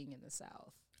like thing in the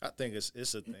South? I think it's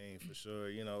a thing for sure.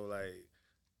 You know, like.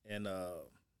 And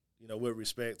you know, with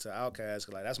respect to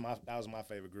Outkast, like that was my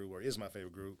favorite group, or is my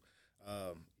favorite group.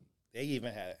 They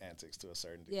even had antics to a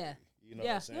certain degree. Yeah. You know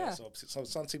what I'm saying? Yeah. So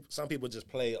some people just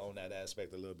play on that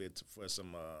aspect a little bit for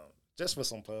some just for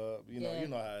some pub. You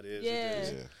know how it is. Yeah. You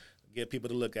just get people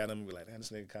to look at him and be like, "Man, this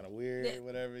nigga kind of weird,"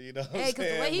 whatever. You know. Hey,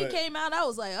 because the way he came out, I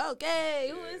was like,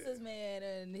 okay, who is this man?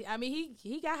 And I mean,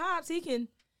 he got hops. He can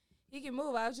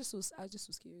move. I just was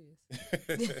curious.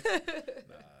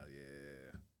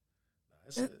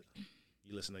 You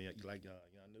listen to you like Young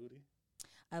Nudie?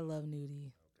 I love Nudie.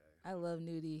 Okay. I love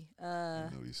Nudie.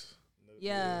 Nudies.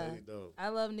 Yeah, Nudie dope. I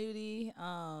love Nudie.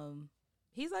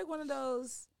 He's like one of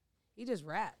those. He just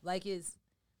rap like it's.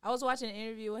 I was watching an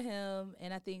interview with him,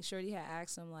 and I think Shorty had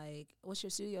asked him like, "What's your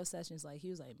studio sessions like?" He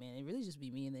was like, "Man, it really just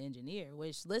be me and the engineer."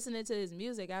 Which listening to his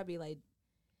music, I'd be like,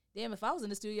 "Damn, if I was in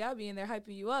the studio, I'd be in there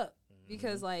hyping you up,"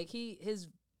 because like his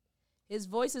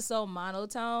voice is so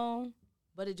monotone.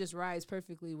 But it just rides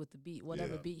perfectly with the beat,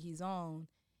 whatever beat he's on.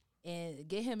 And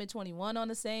get him and 21 on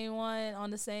the same one,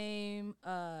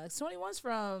 21's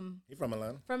from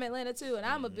Atlanta. From Atlanta too. And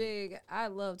I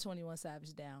love 21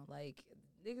 Savage Down. Like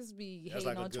niggas be hating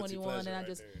like on 21 and I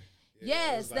just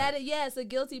yes, a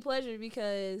guilty pleasure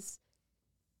because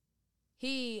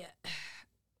he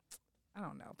I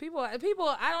don't know. People. I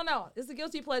don't know. It's a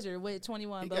guilty pleasure with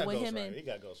 21, but with him and he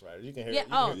got ghostwriters. You can hear. Yeah.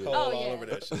 You hear Cole all over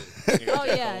that shit. Oh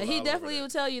yeah. He definitely will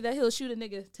tell you that he'll shoot a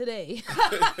nigga today.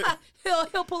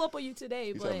 he'll pull up on you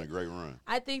today. He's but having a great run.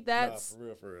 I think that's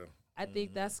for real. I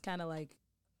think that's kind of like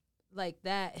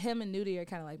that. Him and Nudie are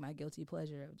kind of like my guilty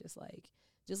pleasure of just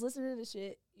listening to the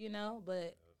shit, you know.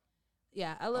 But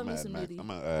yeah, I love me some Nudie. I'm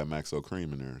gonna add Maxo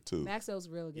Cream in there too. Maxo's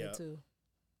real good too.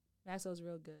 Maxo's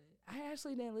real good. I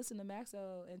actually didn't listen to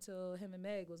Maxo until him and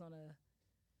Meg was on a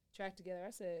track together.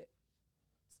 I said,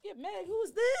 "Skip Meg, who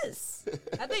is this?"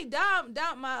 I think Dom,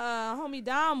 my homie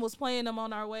Dom was playing them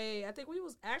on our way. I think we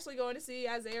was actually going to see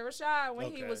Isaiah Rashad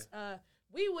when he was.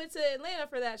 We went to Atlanta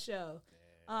for that show.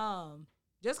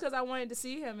 Just because I wanted to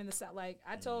see him in the South. Like,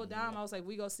 I told Dom, I was like,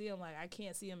 we go see him. Like, I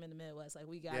can't see him in the Midwest. Like,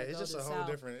 we got to go to the South. Yeah, it's just a whole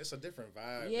different, it's a different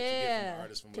vibe. Yeah. That you get from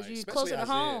artists from, like, you're closer to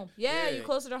home. Yeah, you're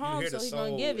closer to home, so he's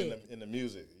going to give it. In the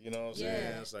music, you know what I'm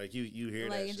saying? It's like, you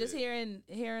hear that and shit. just hearing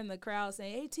the crowd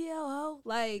saying, ATL, ho.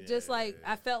 Like, just like,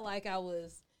 I felt like I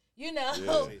was, you know.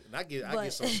 Yeah. And I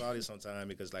get so salty sometimes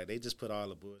because, like, they just put all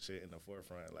the bullshit in the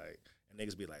forefront. Like, and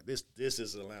niggas be like, this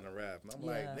is Atlanta rap. And I'm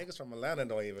like, niggas from Atlanta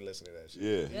don't even listen to that shit.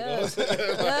 Yeah. You know what I'm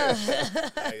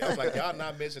saying? I'm like, y'all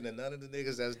not mentioning none of the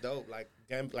niggas that's dope. Like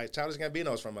Childish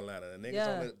Gambino's from Atlanta. And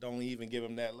niggas don't even give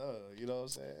him that love. You know what I'm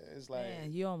saying? It's like.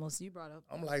 Man, you brought up.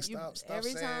 I'm like, stop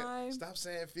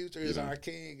saying Future is our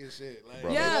king and shit. Like,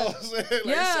 Bro. you know what I'm saying?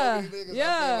 Like, so many niggas, I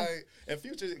feel like, and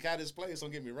Future got his place,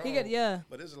 don't get me wrong.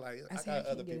 But it's like, I got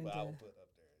other people I would put up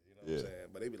there. You know what I'm saying?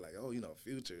 But they be like, oh, you know,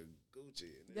 Future, Gucci,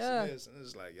 and this and this. And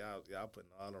it's like, y'all putting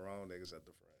all the wrong niggas at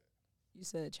the front. You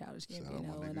said Childish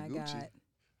Gambino, and I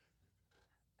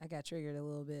got triggered a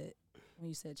little bit when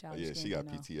you said Childish Gambino. Yeah, she got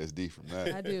PTSD from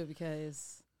that. I do,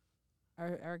 because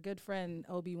our good friend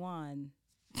Obi-Wan.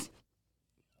 Oh,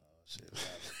 shit.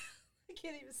 I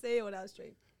can't even say it without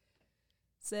straight.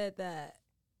 Said that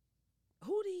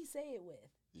Who did he say it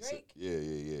with? Drake?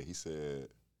 Yeah. He said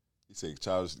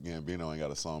Childish Gambino ain't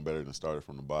got a song better than Started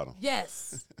from the Bottom.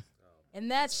 Yes.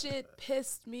 And that shit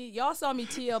pissed me. Y'all saw me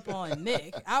tee up on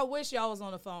Nick. I wish y'all was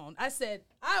on the phone. I said,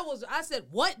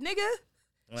 what, nigga?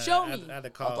 Show me. I had to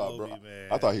call Obi, man.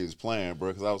 I thought he was playing, bro,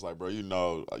 because I was like, bro,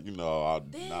 I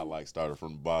not like Started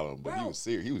from the Bottom, but he was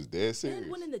serious. He was dead serious. Then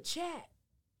went in the chat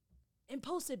and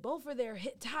posted both of their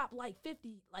top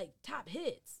 50 top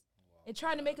hits and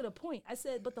trying to make it a point. I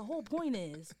said, but the whole point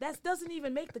is that doesn't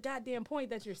even make the goddamn point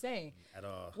that you're saying at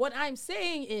all. What I'm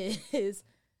saying is,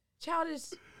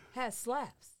 Childish has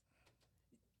slaps.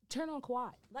 Turn on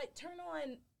Quad. Turn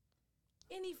on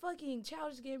any fucking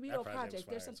Childish Gambino project.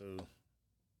 There's some. Too.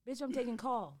 Bitch, I'm taking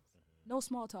calls. No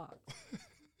small talk.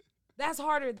 That's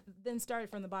harder than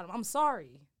Started from the Bottom. I'm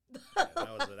sorry.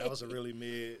 That was a really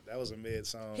mid. That was a mid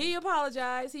song. He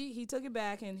apologized. He took it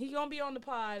back, and he gonna be on the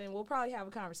pod, and we'll probably have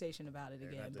a conversation about it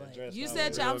again. But you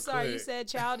said, I'm sorry. You said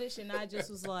Childish, and I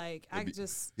just was like,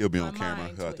 he'll be on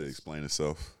camera. He'll have to explain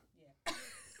himself.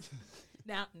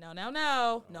 No.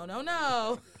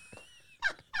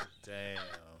 Damn.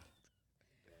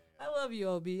 I love you,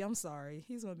 OB. I'm sorry.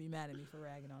 He's going to be mad at me for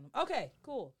ragging on him. Okay,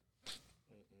 cool.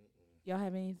 Y'all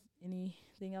have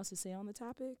anything else to say on the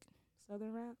topic?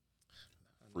 Southern rap?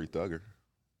 Free Thugger.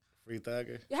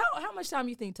 How much time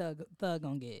you think Thug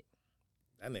going to get?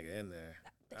 That nigga in there.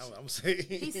 I'm saying.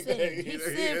 He's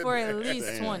sitting for at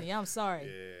least 20. I'm sorry.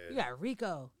 Yeah. You got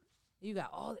Rico. You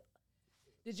got all.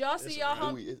 Did y'all see y'all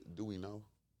home? Do we know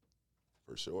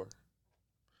for sure?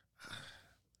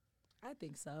 I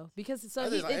think so because it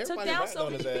took down so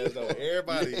many.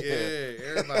 Everybody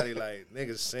like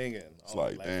niggas singing. It's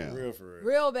like damn, for real,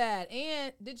 real bad.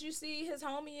 And did you see his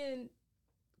homie in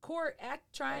court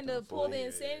trying to pull the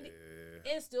insanity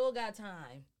and still got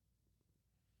time?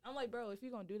 I'm like, bro, if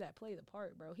you're gonna do that, play the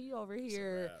part, bro. He over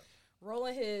here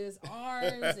rolling his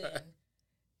arms and.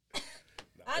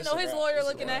 I know his lawyer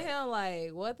looking at him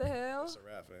like, what the hell? It's a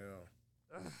rap for him.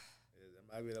 It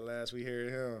might be the last we hear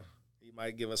of him. He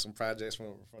might give us some projects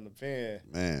from the pen.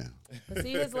 Man. But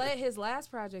see, his last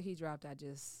project he dropped, I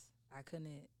didn't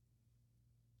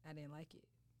like it.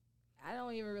 I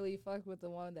don't even really fuck with the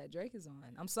one that Drake is on.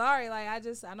 I'm sorry. I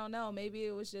don't know. Maybe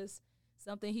it was just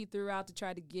something he threw out to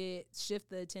try to shift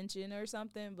the attention or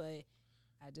something. But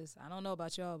I don't know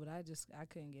about y'all, but I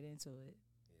couldn't get into it.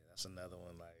 Yeah, that's another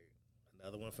one,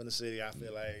 another one from the city. I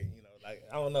feel I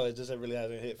don't know. It just really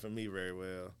hasn't hit for me very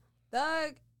well.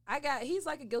 Thug, he's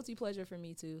like a guilty pleasure for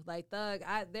me too. Like Thug,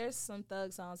 there's some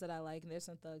Thug songs that I like, and there's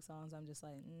some Thug songs I'm just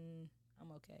like,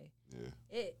 I'm okay.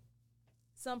 Yeah.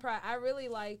 I really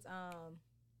liked,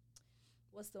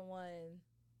 what's the one?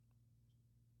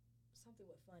 Something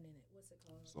with fun in it. What's it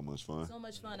called? So Much Fun. So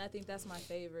Much Fun. I think that's my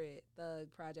favorite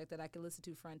Thug project that I can listen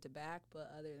to front to back.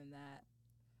 But other than that,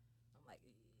 I'm like,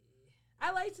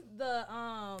 I liked the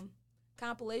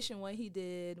compilation one he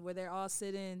did where they're all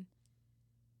sitting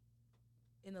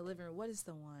in the living room. What is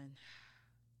the one?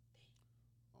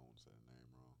 I won't say the name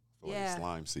wrong. I feel like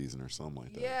Slime Season or something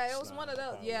like that. Yeah, it was one of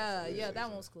those. Yeah, that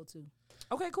one was cool too.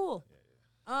 Okay, cool.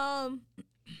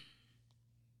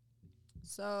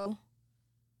 So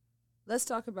let's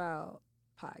talk about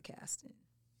podcasting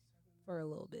for a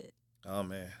little bit. Oh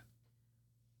man.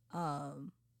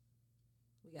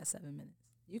 We got 7 minutes.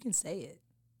 You can say it.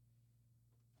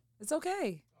 It's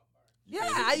okay.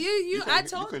 I told you. You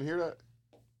couldn't hear that?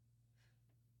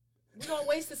 We're going to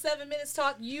waste the 7 minutes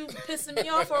talk you pissing me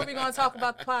off, or are we going to talk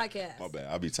about the podcast? My bad.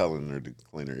 I be telling her to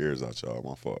clean her ears out, y'all.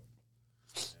 My fault.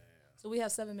 So we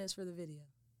have 7 minutes for the video.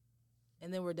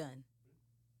 And then we're done.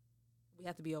 We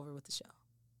have to be over with the show.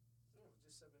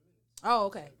 Oh,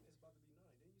 okay.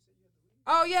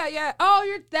 Oh, yeah.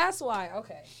 Oh, that's why.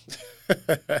 Okay.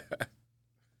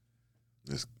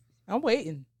 I'm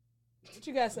waiting. What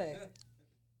you guys say?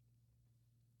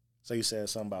 So you said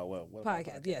something about what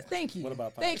podcast? Yeah, thank you. What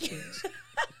about podcast? Thank you.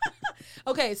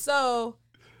 Okay, so,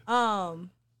 how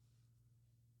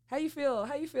you feel?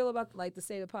 How you feel about the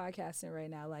state of podcasting right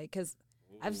now? Because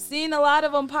I've seen a lot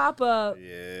of them pop up.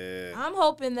 Yeah. I'm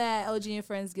hoping that OG and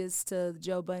Friends gets to the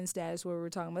Joe Budden status where we're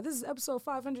talking about. This is episode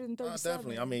 537.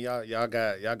 Definitely. I mean, y'all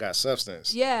got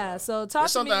substance. Yeah. So talk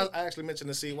to me. Something I actually mentioned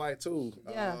to C White too.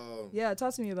 Yeah.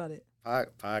 Talk to me about it.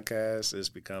 Podcast is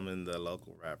becoming the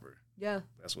local rapper. Yeah.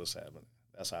 That's what's happening.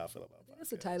 That's how I feel about podcasts. That's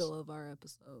the title of our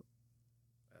episode.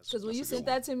 Because when you sent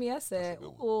that to me, I said,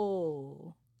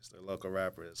 "Oh." It's the local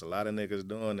rapper. There's a lot of niggas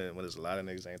doing it, but there's a lot of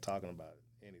niggas ain't talking about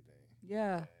anything.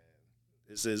 Yeah.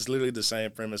 It's literally the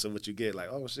same premise of what you get. Like,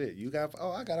 oh shit,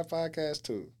 I got a podcast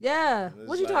too. Yeah.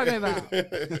 What you talking about?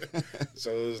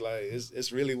 So it's like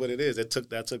it's really what it is. That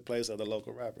took place of the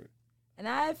local rapper. And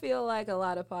I feel like a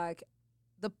lot of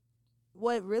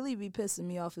what really be pissing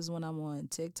me off is when I'm on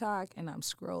TikTok and I'm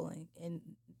scrolling. And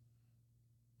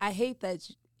I hate that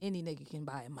any nigga can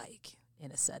buy a mic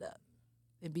and a setup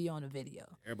and be on a video.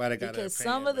 Everybody got because an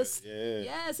some opinion, of the yeah.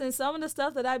 yes, and some of the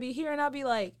stuff that I be hearing, I be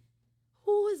like,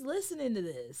 who is listening to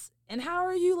this? And how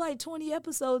are you like 20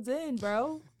 episodes in,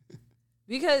 bro?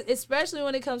 Because especially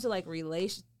when it comes to like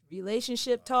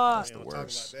relationship talk, the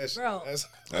worst. bro. That's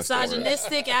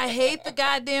Misogynistic. I hate the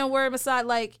goddamn word misog.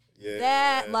 Like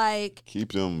that. Like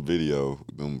keep them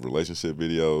relationship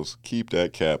videos. Keep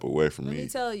that cap away from let me. me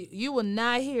tell you, you will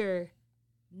not hear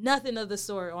nothing of the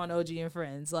sort on OG and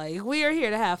Friends. Like we are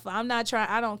here to have fun. I'm not trying.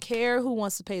 I don't care who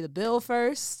wants to pay the bill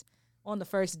first on the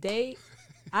first date.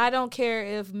 I don't care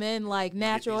if men like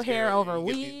natural hair over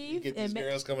weave. You get these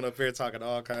girls coming up here talking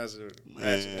all kinds of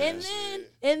and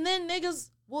then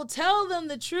niggas will tell them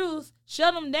the truth,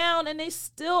 shut them down, and they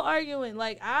still arguing.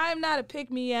 Like, I'm not a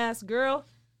pick-me-ass girl,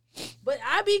 but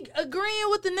I be agreeing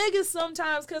with the niggas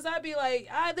sometimes because I be like,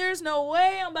 there's no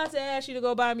way I'm about to ask you to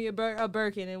go buy me a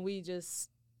Birkin and we just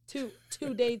two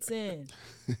dates in.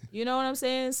 You know what I'm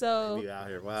saying? So, out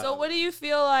here, wow. So what do you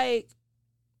feel like?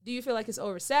 Do you feel like it's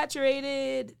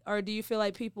oversaturated, or do you feel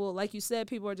like people, like you said,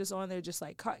 people are just on there just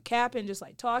like capping, just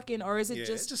like talking, or is it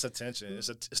it's just attention?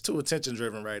 It's too attention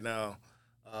driven right now.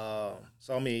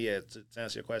 So I mean, to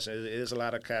answer your question, it is a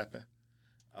lot of capping.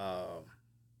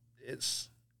 It's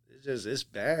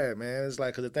bad, man. It's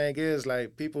like, cause the thing is,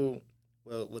 like, people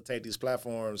will take these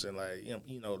platforms and like,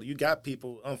 you got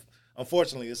people.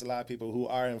 Unfortunately, it's a lot of people who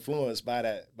are influenced by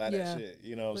that shit.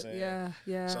 You know what I'm saying?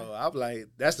 Yeah. So I'm like,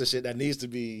 that's the shit that needs to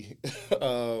be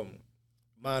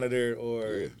monitored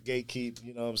or gatekeep.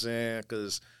 You know what I'm saying?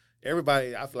 Because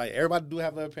everybody, I feel like everybody do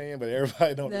have an opinion, but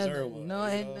everybody don't deserve one.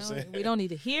 No, we don't need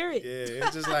to hear it. Yeah,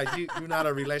 it's just like you're not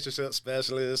a relationship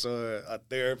specialist or a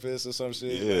therapist or some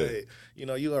shit. Yeah.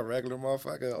 Like, you a regular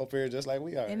motherfucker up here just like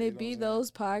we are. And it be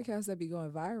those podcasts that be going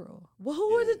viral. Well,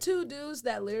 who were the two dudes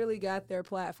that literally got their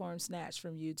platform snatched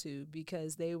from YouTube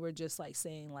because they were just like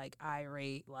saying like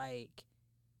irate, like,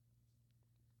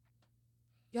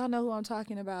 y'all know who I'm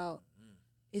talking about?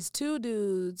 It's two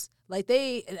dudes, like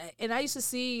and I used to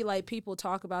see like people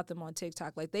talk about them on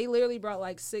TikTok. Like they literally brought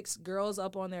like 6 girls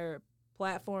up on their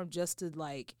platform just to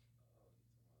like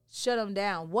shut them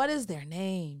down. What is their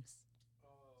names?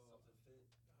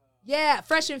 Yeah,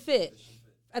 Fresh and Fit.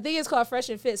 I think it's called Fresh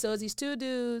and Fit. So it's these two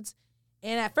dudes,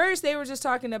 and at first they were just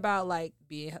talking about like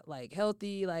being like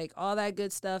healthy, like all that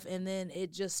good stuff, and then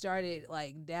it just started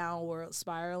like downward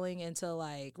spiraling into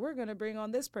like, we're gonna bring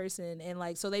on this person, and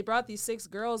like so they brought these 6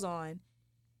 girls on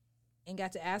and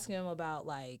got to ask them about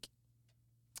like,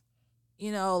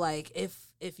 like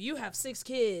if you have 6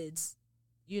 kids,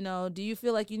 do you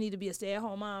feel like you need to be a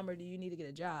stay-at-home mom or do you need to get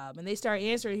a job? And they start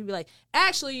answering. He'd be like,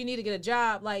 actually, you need to get a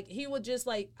job. Like, he would just,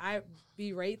 like,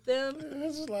 berate them.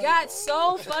 Like, got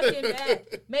so fucking mad.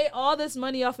 Made all this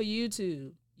money off of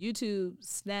YouTube. YouTube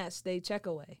snatched they check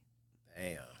away.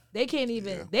 Damn. They can't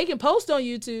even, they can post on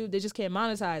YouTube. They just can't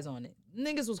monetize on it.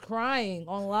 Niggas was crying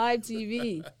on live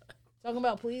TV. Talking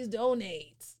about, please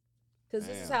donate. Because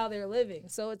this is how they're living.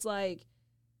 So it's like,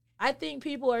 I think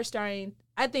people are starting...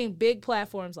 I think big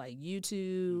platforms like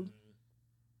YouTube,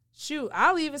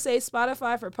 I'll even say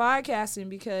Spotify for podcasting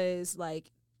because like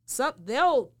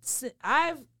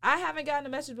I haven't gotten a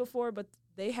message before, but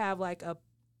they have like a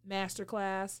master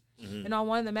class, and on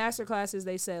one of the master classes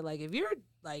they said like if you're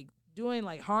like doing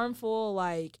like harmful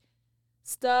like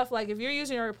stuff, like if you're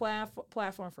using your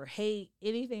platform for hate,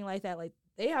 anything like that, like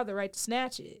they have the right to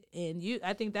snatch it, and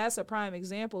I think that's a prime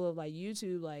example of like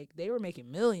YouTube, like they were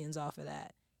making millions off of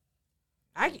that.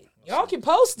 Y'all can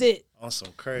post it on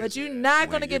some crazy, but you're not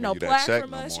gonna get no plaque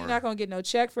from us. No you're not gonna get no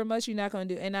check from us. You're not gonna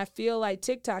do. And I feel like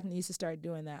TikTok needs to start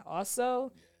doing that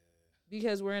also,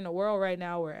 because we're in a world right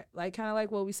now where, like, kind of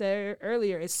like what we said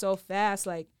earlier, it's so fast.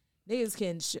 Like niggas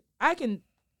can, I can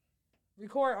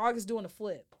record August doing a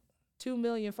flip, 2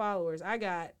 million followers. I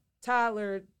got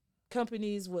toddler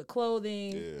companies with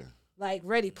clothing, like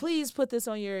ready. Please put this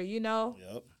on your, Yep.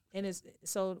 And it's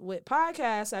so with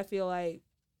podcasts, I feel like,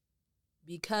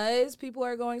 because people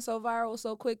are going so viral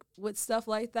so quick with stuff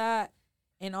like that,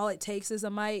 and all it takes is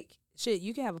a mic. Shit,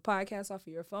 you can have a podcast off of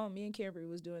your phone. Me and Cambry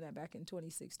was doing that back in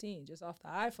 2016, just off the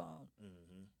iPhone.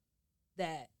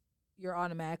 That you're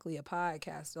automatically a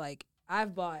podcast. Like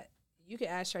you can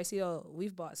ask Tricito,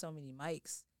 we've bought so many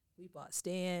mics. We bought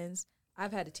stands.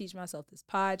 I've had to teach myself this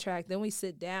pod track. Then we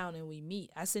sit down and we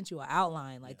meet. I sent you an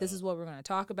outline. Like, this is what we're going to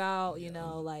talk about.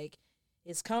 Like,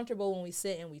 it's comfortable when we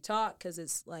sit and we talk because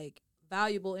it's, like,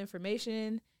 valuable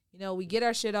information. We get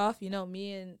our shit off. Me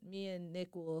and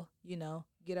Nick will,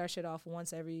 get our shit off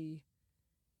once every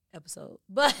episode.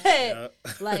 But Yeah.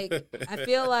 like, I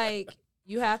feel like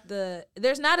you have to.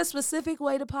 There's not a specific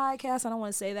way to podcast. I don't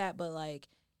want to say that, but like,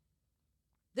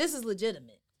 this is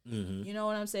legitimate. Mm-hmm. You know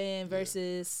what I'm saying?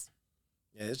 Versus,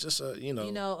 Yeah, it's just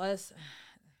us.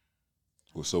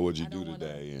 Well, so what'd you I do don't wanna-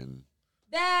 today? And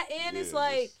That and it's Yeah,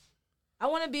 like just- I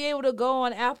want to be able to go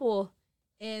on Apple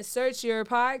and search your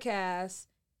podcast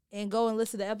and go and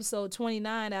listen to episode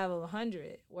 29 out of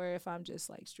 100. Where if I'm just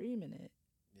like streaming it,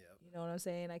 Yeah. you know what I'm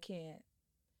saying? I can't.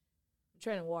 I'm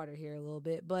treading water here a little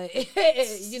bit, but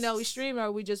we stream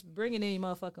or we just bringing any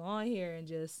motherfucker on here and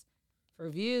just for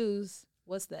views.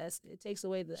 What's the it takes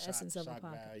away the essence of a shock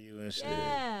podcast. value and shit.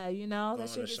 Yeah, Go that on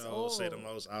shit the gets show, old. say the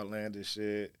most outlandish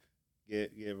shit,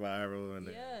 get viral, and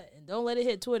Yeah, and don't let it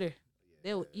hit Twitter.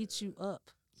 They'll eat you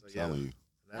up. So, yeah, telling you,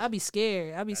 I'll be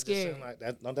scared. I'll be that just scared. sound like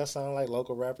that. Don't that sound like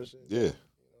local rapper shit? yeah, You know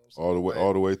what all the I'm way, saying?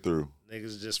 all the way through.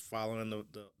 Niggas just following the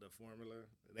formula.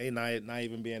 They not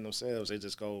even being themselves. They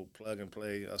just go plug and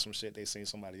play some shit they seen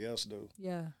somebody else do,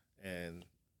 Yeah. and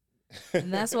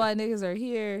And that's why niggas are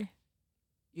here.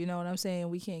 You know what I'm saying?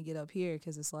 We can't get up here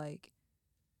because it's like,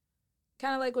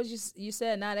 kind of like what you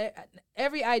said. Not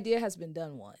every idea has been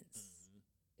done once.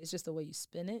 It's just the way you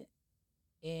spin it.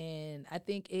 And I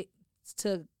think it's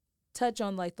to touch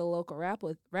on like the local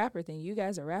rapper thing. You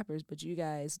guys are rappers, but you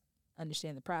guys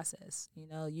understand the process. You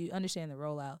know, you understand the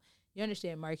rollout. You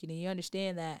understand marketing. You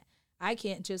understand that I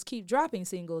can't just keep dropping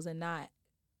singles and not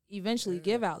eventually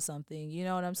give out something. You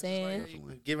know what I'm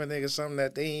saying? giving niggas something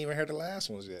that they ain't even heard the last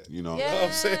ones yet. You know, Yeah, what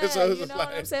I'm saying? So it's you know like-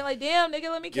 what I'm saying? Like, damn, nigga,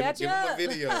 let me Give catch them up. a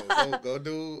video. Go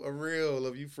do a reel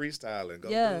of you freestyling. Go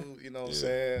Yeah. do, you know what I'm Yeah.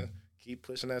 saying? Keep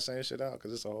pushing that same shit out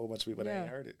because it's a whole bunch of people that Yeah. ain't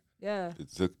heard it. Yeah,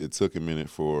 it took a minute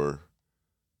for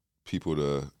people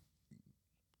to,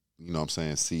 you know what I'm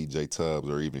saying, see J Tubbs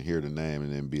or even hear the name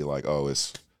and then be like, oh,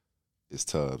 it's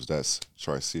Tubbs. That's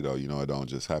Tricito. You know, it don't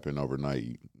just happen overnight.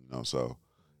 You know, so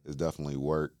it's definitely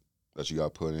work that you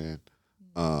got put in.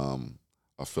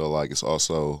 I feel like it's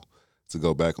also to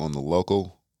go back on the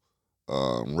local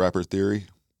rapper theory.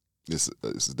 It's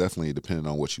definitely depending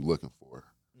on what you're looking for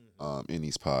in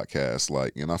these podcasts.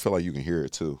 Like, and I feel like you can hear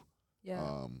it too.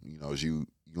 yeah, You know, as you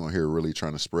gonna hear really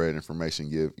trying to spread information,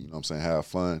 give, you know what I'm saying, have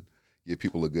fun, give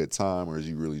people a good time, or is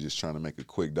you really just trying to make a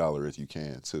quick dollar if you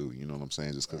can too, you know what I'm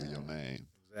saying, just because of your name.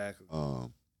 Exactly.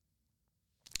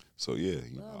 So yeah,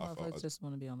 you well, know, I motherfuckers felt just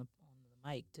want to be on the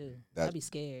mic too. That- I'd be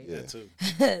scared. yeah. That too.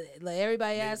 Like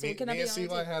everybody asks, me, well, can I me be and on?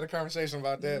 C-White had a conversation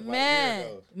about that about a year Man,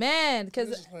 ago. man, It's because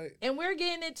just like, and we're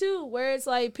getting it too, where it's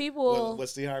like people. what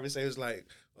Steve Harvey said was like,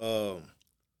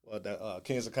 that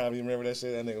Kings of Comedy, remember that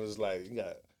shit? That nigga was like, you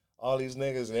got all these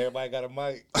niggas and everybody got a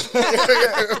mic.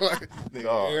 Like, nigga,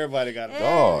 Dog. everybody got a mic.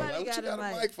 Dog. Like, what Everybody you got got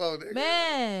a a mic for, nigga?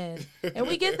 Man, and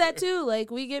we get that too. Like,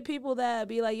 we get people that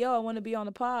be like, yo, I want to be on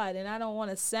the pod. And I don't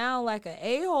want to sound like an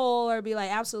a-hole or be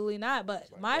like, absolutely not. But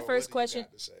Like, my bro, first what do you question,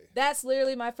 got to say? that's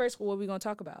literally my first, what are we going to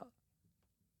talk about?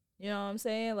 You know what I'm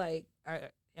saying? Like,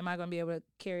 am I going to be able to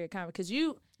carry a conversation?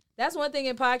 Because that's one thing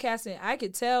in podcasting. I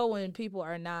could tell when people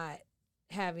are not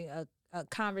having a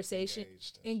conversation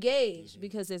engaged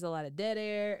because there's a lot of dead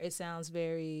air. It sounds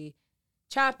very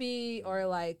choppy, or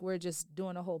like we're just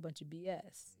doing a whole bunch of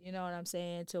BS. You know what I'm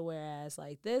saying? To whereas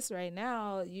like this right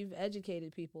now, you've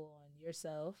educated people on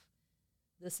yourself,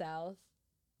 the South,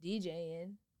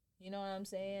 DJing. You know what I'm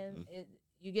saying?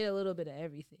 You get a little bit of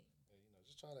everything.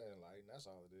 Just try to enlighten. That's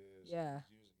all it is. Yeah.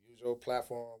 Use your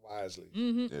platform wisely.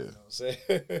 Mm-hmm. Yeah. You know what I'm saying?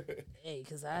 Hey,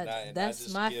 because And not that's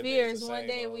just my give fear niggas is the one same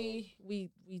day old-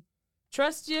 we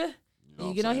trust you. You know You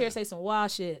what get I'm on here and saying? say some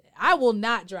wild shit. I will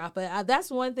not drop it.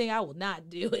 That's one thing I will not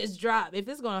do is drop. If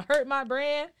it's gonna hurt my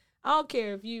brand, I don't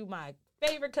care if you my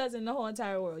favorite cousin in the whole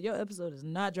entire world. Your episode is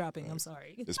not dropping. I'm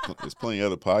sorry. There's plenty of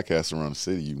other podcasts around the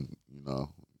city you know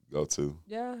go to,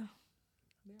 Yeah.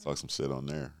 talk some shit on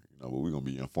there. You know, but we're gonna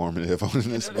be informative on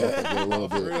this a little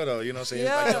For bit. real though, you know what I'm saying?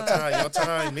 Yeah. It's like your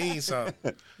time means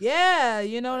something. Yeah,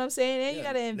 you know what I'm saying? And you Yeah,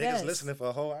 gotta invest. Niggas listening for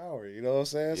a whole hour, you know what I'm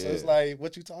saying? So Yeah. it's like,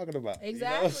 what you talking about? You know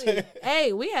what I'm Exactly. saying?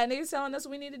 Hey, we had niggas telling us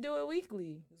we need to do it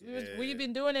weekly. Yeah. We've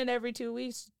been doing it every 2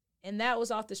 weeks, and that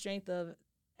was off the strength of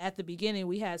at the beginning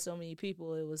we had so many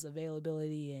people, it was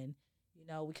availability, and you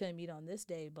know we couldn't meet on this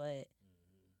day. But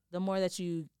the more that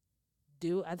you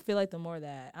do, I feel like the more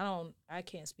that I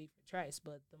can't speak for Trice,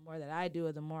 but the more that I do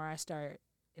it, the more I start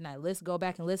and I go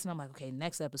back and listen. I'm like, okay,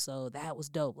 next episode that was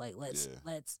dope. Like let's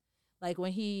like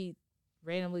when he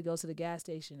randomly goes to the gas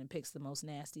station and picks the most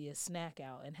nastiest snack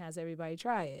out and has everybody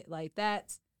try it. Like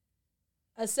that's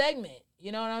a segment.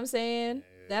 You know what I'm saying?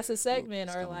 That's a segment.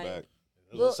 It's Or coming like back.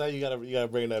 Look- Say you gotta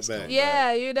bring that back.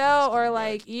 Yeah, you know, or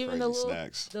like even Crazy the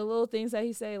snacks. little things that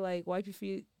he say, like wipe your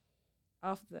feet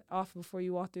off before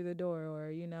you walk through the door, or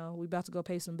you know, we about to go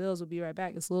pay some bills. We'll be right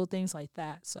back. It's little things like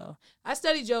that. So I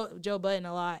studied Joe Budden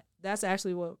a lot. That's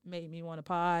actually what made me want to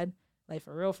pod, like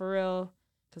for real.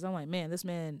 Because I'm like, man, this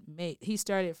man he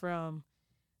started from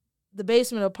the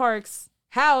basement of Park's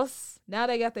house. Now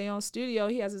they got their own studio.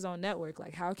 He has his own network.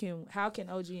 Like, how can OG and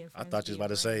Friends? I thought you was be a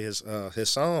about to brand? say his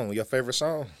song, your favorite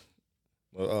song.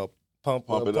 Pump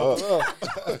It up.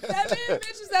 That man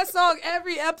mentions that song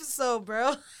every episode,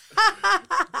 bro.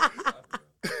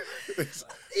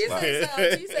 He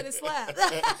said it slapped.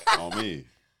 On me.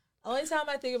 Only time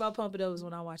I think about Pump It Up is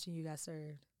when I'm watching You Got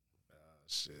Served.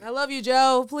 Shit. I love you,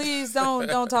 Joe. Please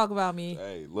don't talk about me.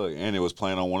 Hey, look, and it was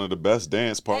playing on one of the best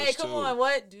dance parts Hey, come too. on,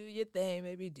 what? Do your thing,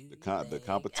 maybe do your thing. The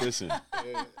competition. That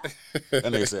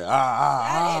nigga said,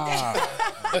 ah.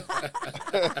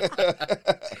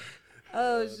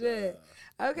 Oh shit.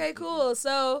 Okay, cool.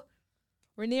 So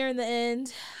we're nearing the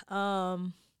end.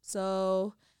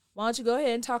 So why don't you go ahead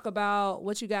and talk about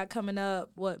what you got coming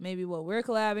up? What we're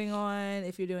collabing on?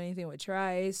 If you're doing anything with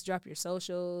Trice, drop your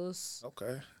socials.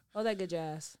 Okay. All that good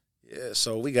jazz. Yeah,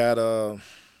 so we got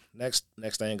next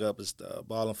thing up is the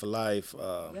Ballin' for Life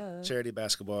Yeah. charity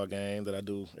basketball game that I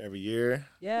do every year.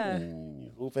 Yeah.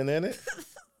 Hooping in it.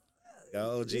 Got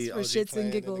OG, Just for OG shits and playing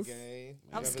in the giggles. game.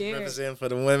 I'm scared. Representing for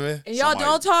the women. And y'all Somebody-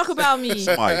 don't talk about me.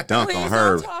 Somebody dunk Please on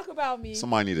her. don't talk about me.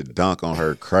 Somebody need to dunk on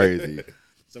her crazy.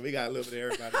 So we got a little bit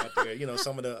of everybody out there. You know,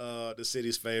 some of the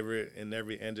city's favorite in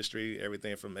every industry,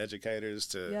 everything from educators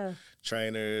to Yeah.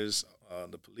 trainers,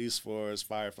 the police force,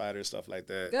 firefighters, stuff like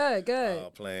that.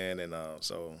 Good. Playing and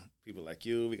so people like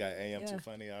you, we got AM Yeah. Too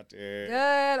Funny out there.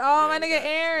 Good. Oh, my we nigga got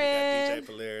Aaron. DJ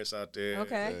Polaris out there.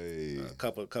 Okay. Hey.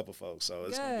 A couple folks. So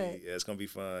it's gonna be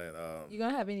fun. You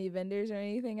gonna have any vendors or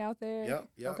anything out there?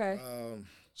 Yep. Okay.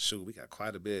 Shoot, we got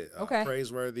quite a bit. Okay.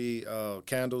 Praiseworthy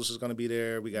Candles is gonna be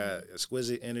there. We got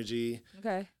Exquisite Energy.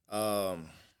 Okay. Oh man,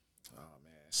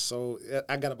 so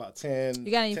I got about 10.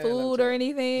 You got any 10 food or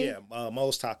anything? Yeah,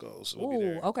 Mo's Tacos will be Ooh,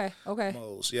 there. okay.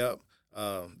 Mo's, yep.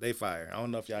 They fire. I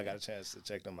don't know if y'all got a chance to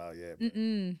check them out yet. but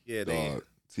Yeah, they. Dog,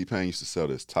 T-Pain used to sell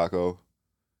this taco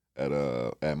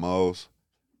at Moe's,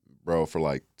 bro, for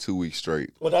like 2 weeks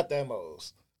straight. Well, not that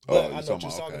Mo's. Oh, But I you know what talking you're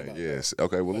about? talking Okay, about. yes.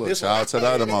 Okay, well, But look, this shout out to the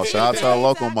other one- Moe's. Shout out to our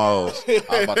local Moe's.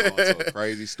 I'm about to go into a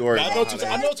crazy story. I know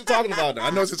what you're talking about. Though. I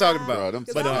know what you're talking about. Bro, them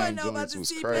Because I wanna T-Pain know about joints the was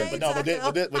T-Pain crazy. But no,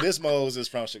 taco. but this Mo's is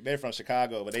they're from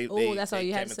Chicago, but they Ooh, that's all they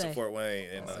you had came to into say. Fort Wayne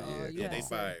and That's all you yeah, had they to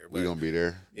say. fire. We gonna be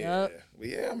there. Yeah, Yep.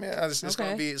 yeah, man. It's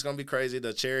Okay. gonna be crazy.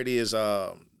 The charity is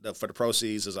for the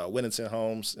proceeds is Whittington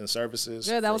Homes and Services.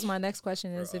 Good. That for- was my next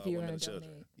question is for, if you were women going to and donate.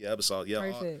 children. Yeah, so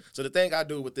yeah. Perfect. So the thing I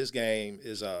do with this game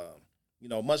is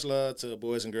much love to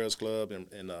Boys and Girls Club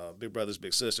and Big Brothers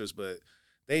Big Sisters, but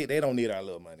they don't need our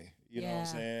little money. You know what I'm Yeah,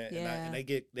 saying? yeah. And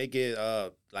they get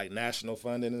like national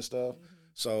funding and stuff. Mm-hmm.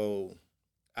 So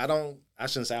I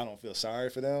shouldn't say I don't feel sorry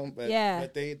for them, but Yeah.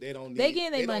 but they don't need They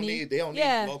getting their they don't money. need they don't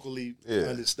Yeah. need locally Yeah.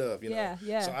 funded stuff, you know.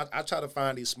 Yeah. So I try to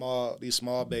find these small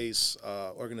base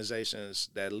organizations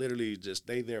that literally just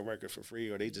they there working for free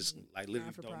or they just like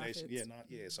literally donation.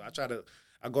 Non-for-profits. So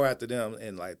I go after them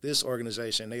and like this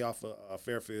organization they offer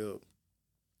Fairfield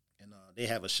and they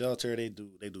have a shelter. They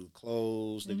do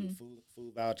clothes, they do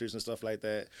food vouchers and stuff like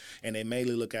that, and they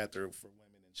mainly look after for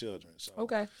women and children. So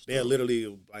Okay. they'll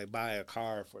literally like buy a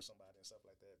car for somebody and stuff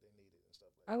like that. They need it and stuff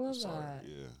like that. I love So, that.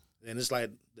 Yeah. and it's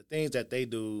like the things that they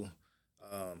do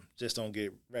just don't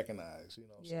get recognized, you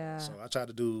know. Yeah. So I try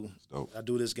to do Dope. I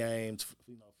do this game,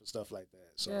 for stuff like that.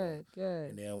 So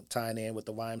Good. and then tying in with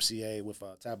the YMCA with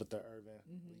Tabitha Irvin.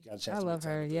 You got a chance I to meet love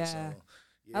her, Tabitha, yeah. so,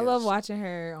 I love watching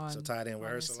her on. So tied in with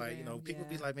on her. So like, you know, Instagram, people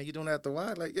yeah. be like, man, you doing that at the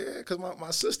Y? Like, yeah, because my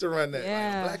sister run that. Yeah.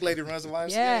 Like, a black lady runs the YMCA.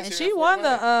 Yeah, and here she in Fort won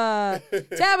Wayne.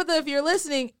 the Tabitha. If you're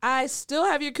listening, I still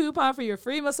have your coupon for your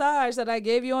free massage that I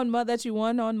gave you that you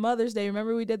won on Mother's Day.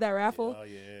 Remember we did that raffle? Oh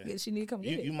yeah. She need to come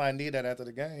get it. You might need that after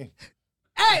the game.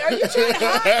 Hey, are you trying to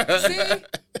hide? See,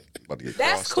 About to get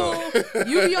that's crossed cool. up.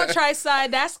 You be on Trice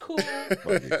side. That's cool. About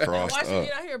to get crossed Watch me up.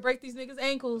 get out here and break these niggas'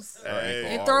 ankles Her ankle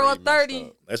and throw a already messed 30.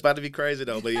 up. It's about to be crazy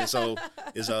though. But yeah, so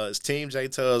it's Team J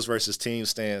Tubbs versus Team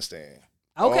Stan.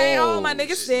 Okay, Oh, my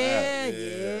nigga snap. Stan.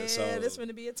 Yeah, Yeah, so- this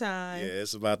finna be a time. Yeah,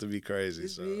 it's about to be crazy.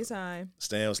 This So be a time.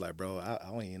 Stan was like, bro, I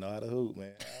don't even know how to hoop,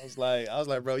 man. I was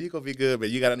like, bro, you gonna be good, but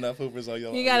you got enough hoopers on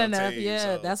your You got on your enough. team. Yeah,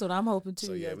 So, that's what I'm hoping too.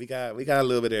 so yeah, yeah. we got a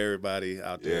little bit of everybody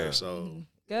out there. Yeah. So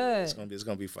Good. it's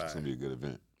gonna be fire. It's gonna be a good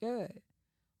event. Good.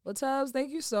 Well, Tubbs,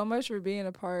 thank you so much for being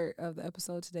a part of the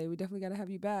episode today. We definitely got to have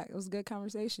you back. It was a good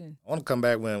conversation. I want to come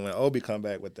back when Obi come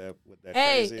back with that.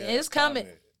 Hey, crazy it's ass coming.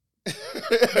 comment. That's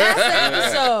the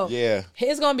episode. Yeah.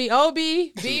 It's gonna be OB,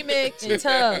 B Mick, and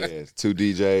Tubbs. Yeah. 2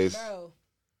 DJs, Bro,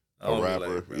 a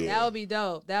rapper. bro. Yeah. that would be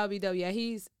dope. That would be dope. Yeah,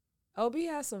 OB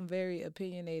has some very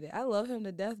opinionated. I love him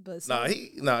to death, but He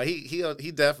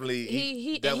definitely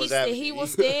he will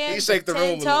stand. He shake the room a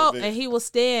little toe, bit. and he will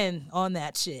stand on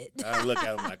that shit. I look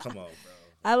at him like, come on, bro.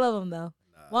 I love him though.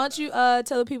 Why don't you tell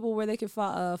the people where they can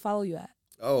follow you at?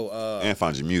 And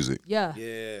find your music. Yeah.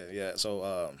 Yeah.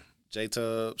 So J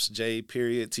Tubbs, J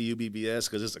period TUBBS,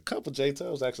 because there's a couple J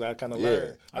Tubbs actually I kind of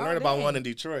learned. I learned about one in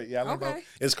Detroit. Yeah, I learned about.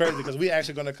 It's crazy because we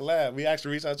actually going to collab. We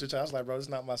actually reached out to each other. I was like, bro, it's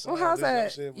not my son. Well, how's This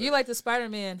that? shit, You like the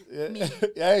Spider-Man? Yeah,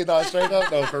 yeah, no, straight up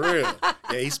though, for real.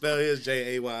 Yeah, he spelled his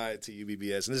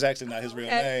JAYTUBBS, and it's actually not his real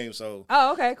name. So,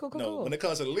 Oh, okay, cool. when it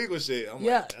comes to the legal shit, I'm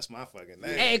Yeah. like, that's my fucking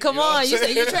name. Hey, come know what on! I'm You said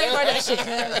saying? you trademarked that shit.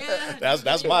 Yeah.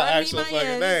 That's my Run me actual my fucking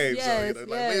ends. name. Yes, so,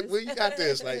 yes. where you got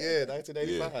this? Like,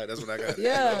 1985. That's what I got. You know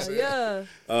what I'm saying? Yeah.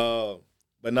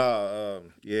 But no,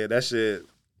 that shit.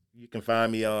 You can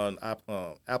find me on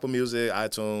Apple Music,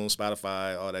 iTunes,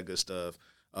 Spotify, all that good stuff.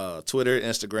 Twitter,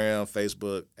 Instagram,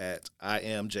 Facebook at I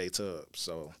am J Tubbs.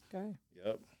 So, Okay.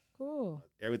 yep, Cool.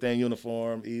 everything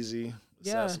uniform, easy,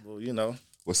 Yeah. accessible. You know,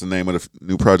 What's the name of the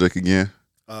new project again?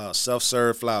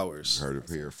 self-serve flowers. Heard it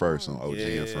here first on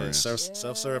OG and Friends.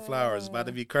 Self-serve flowers. It's about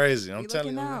to be crazy. I'm We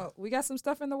telling looking you. out. We got some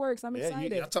stuff in the works. I'm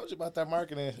excited. I told you about that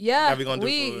marketing. Yeah, that we gonna do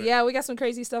for it. we got some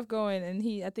crazy stuff going,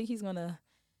 and I think he's gonna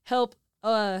help.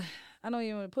 I don't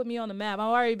even want to put me on the map. I've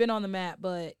already been on the map,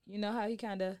 but you know how he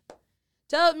kind of.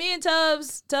 Me and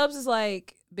Tubbs is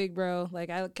like big bro. Like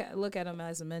I look at him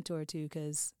as a mentor too,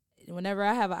 because whenever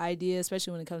I have an idea,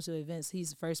 especially when it comes to events, he's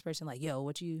the first person like, yo,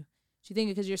 what you think?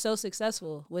 Because you're so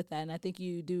successful with that, and I think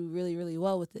you do really, really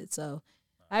well with it. So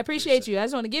I appreciate you. I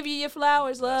just want to give you your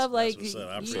flowers, love. That's like what's up.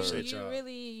 I appreciate you y'all.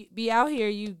 really be out here.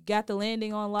 You got the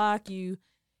landing on lock. You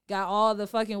got all the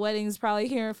fucking weddings probably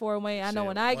here in Fort Wayne. I know Shit,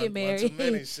 when I get one married. too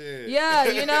many, shit. Yeah,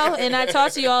 and I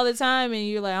talk to you all the time, and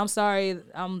you're like, I'm sorry,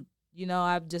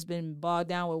 I've just been bogged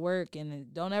down with work,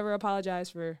 and don't ever apologize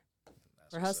for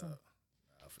hustling.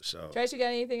 For sure. Trace, you got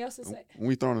anything else to say?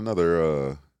 We throwing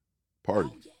another party.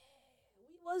 Oh, yeah.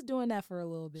 We was doing that for a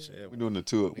little bit. Shit, We doing the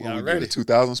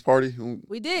 2000s party.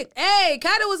 We did. Hey,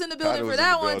 Kaida was in the building Kaida for was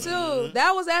that in the one building. too.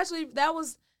 That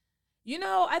was.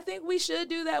 I think we should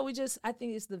do that. I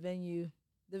think it's the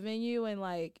venue, and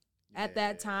like at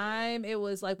that time, it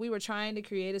was like we were trying to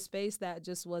create a space that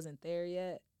just wasn't there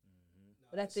yet.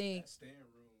 But I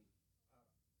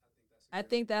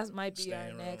think that might be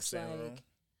our next like.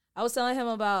 I was telling him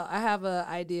about. I have an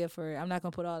idea for. I'm not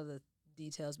gonna put all the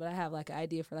details, but I have like an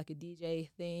idea for like a DJ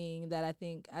thing that I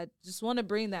think I just want to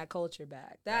bring that culture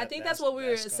back. I think that's what we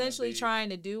were essentially trying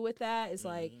to do with that. It's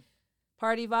like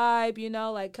party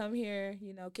vibe, like come here,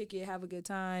 kick it, have a good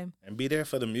time, and be there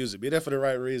for the music. Be there for the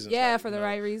right reasons. Yeah, like, for the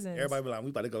right reasons. Everybody be like, we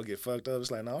about to go get fucked up.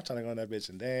 It's like, no, I'm trying to go on that bitch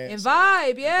and dance and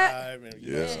vibe. Yeah. And vibe and,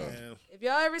 Yeah. If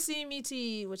y'all ever seen me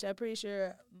tea, which I'm pretty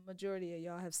sure majority of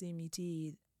y'all have seen me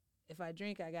tea, if I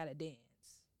drink, I gotta dance.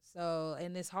 So,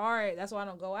 and it's hard. That's why I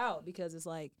don't go out, because it's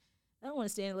like I don't want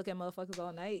to stand and look at motherfuckers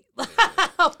all night.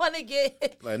 I want to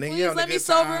get. Like, nigga, please let me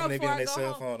sober up nigga before on I their go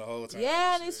cell home. phone the whole time.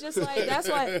 Yeah, and it's just like that's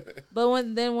why. But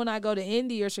when I go to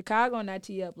Indy or Chicago and I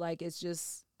tee up, like it's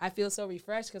just I feel so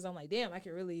refreshed because I'm like, damn, I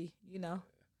could really, No,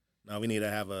 we need to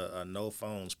have a no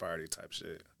phones party type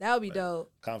shit. that would be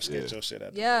dope. Confiscate your shit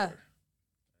at the Yeah. door.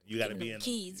 You got to be in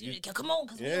keys. Come on,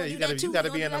 Yeah, you got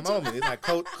to be in the moment. It's like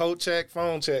code check,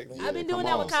 phone check. I've been doing come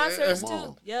that on. with concerts Come too.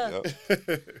 on. Yeah.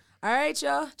 Yep. All right,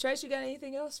 y'all. Trace, you got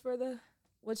anything else for the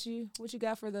what you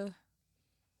got for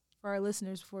our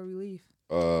listeners before we leave?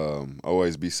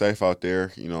 Always be safe out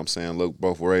there. You know what I'm saying? Look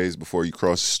both ways before you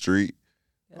cross the street.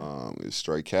 Yeah. It's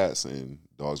stray cats and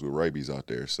dogs with rabies out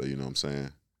there. So you know what I'm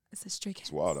saying? It's a stray cat.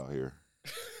 It's wild out here.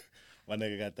 My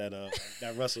nigga got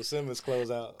that Russell Simmons close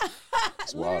out.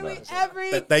 It's wild Literally out there.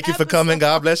 every Thank you for coming.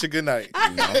 God bless you. Good night.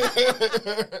 You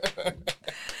know?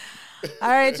 All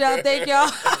right, y'all. Thank y'all.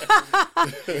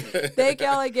 Thank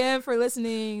y'all again for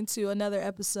listening to another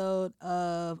episode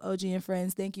of OG and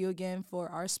Friends. Thank you again for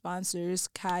our sponsors,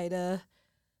 Kaida,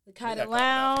 the Kaida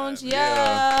Lounge.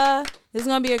 Yeah. This is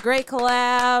going to be a great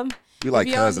collab. We like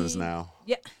If y'all cousins need- now.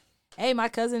 Yeah. Hey, my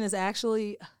cousin is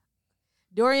actually,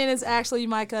 Dorian is actually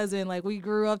my cousin. Like, we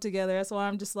grew up together. That's why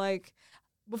I'm just like,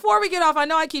 before we get off, I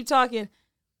know I keep talking.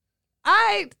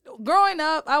 Growing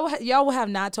up, y'all would have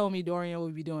not told me Dorian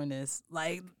would be doing this.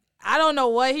 Like, I don't know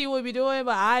what he would be doing,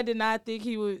 but I did not think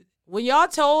he would. When y'all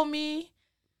told me,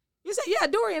 you said, yeah,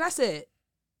 Dorian, I said,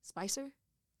 Spicer?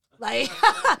 Like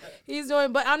he's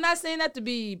doing, but I'm not saying that to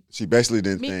be. She basically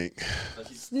didn't think.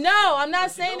 No, I'm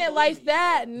not saying it like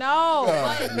that. No.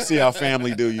 But, You see how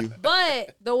family do you.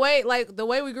 but the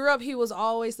way we grew up, he was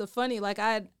always the funny. Like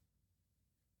and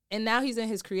now he's in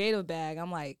his creative bag.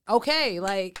 I'm like, okay,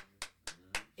 like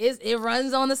it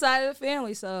runs on the side of the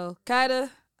family. So Kaida,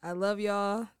 I love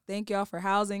y'all. Thank y'all for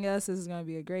housing us. This is gonna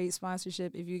be a great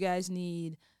sponsorship. If you guys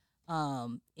need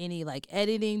any like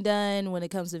editing done when it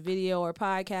comes to video or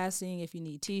podcasting, if you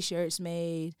need t-shirts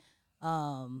made,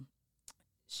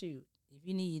 shoot. If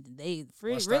you need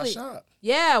One-stop shop.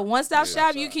 Yeah, one-stop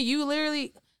shop. shop. You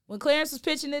literally, when Clarence was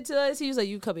pitching it to us, he was like,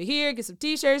 you come in here, get some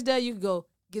t-shirts done, you can go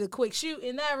get a quick shoot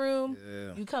in that room.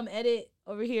 Yeah. You come edit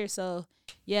over here. So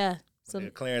yeah. So Yeah,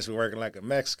 Clarence was working like a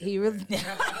Mexican. he really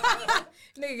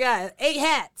nigga got 8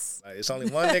 hats. Like, it's only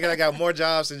one nigga that got more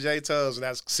jobs than J Tubbs, and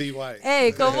that's C White.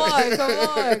 Hey, come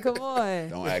on.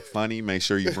 Don't act funny. Make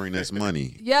sure you bring this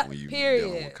money. Yep, when you period.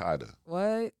 dealing with Kaida.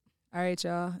 What? All right,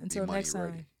 y'all. Until money next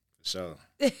ready. time. So.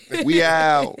 We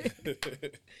out.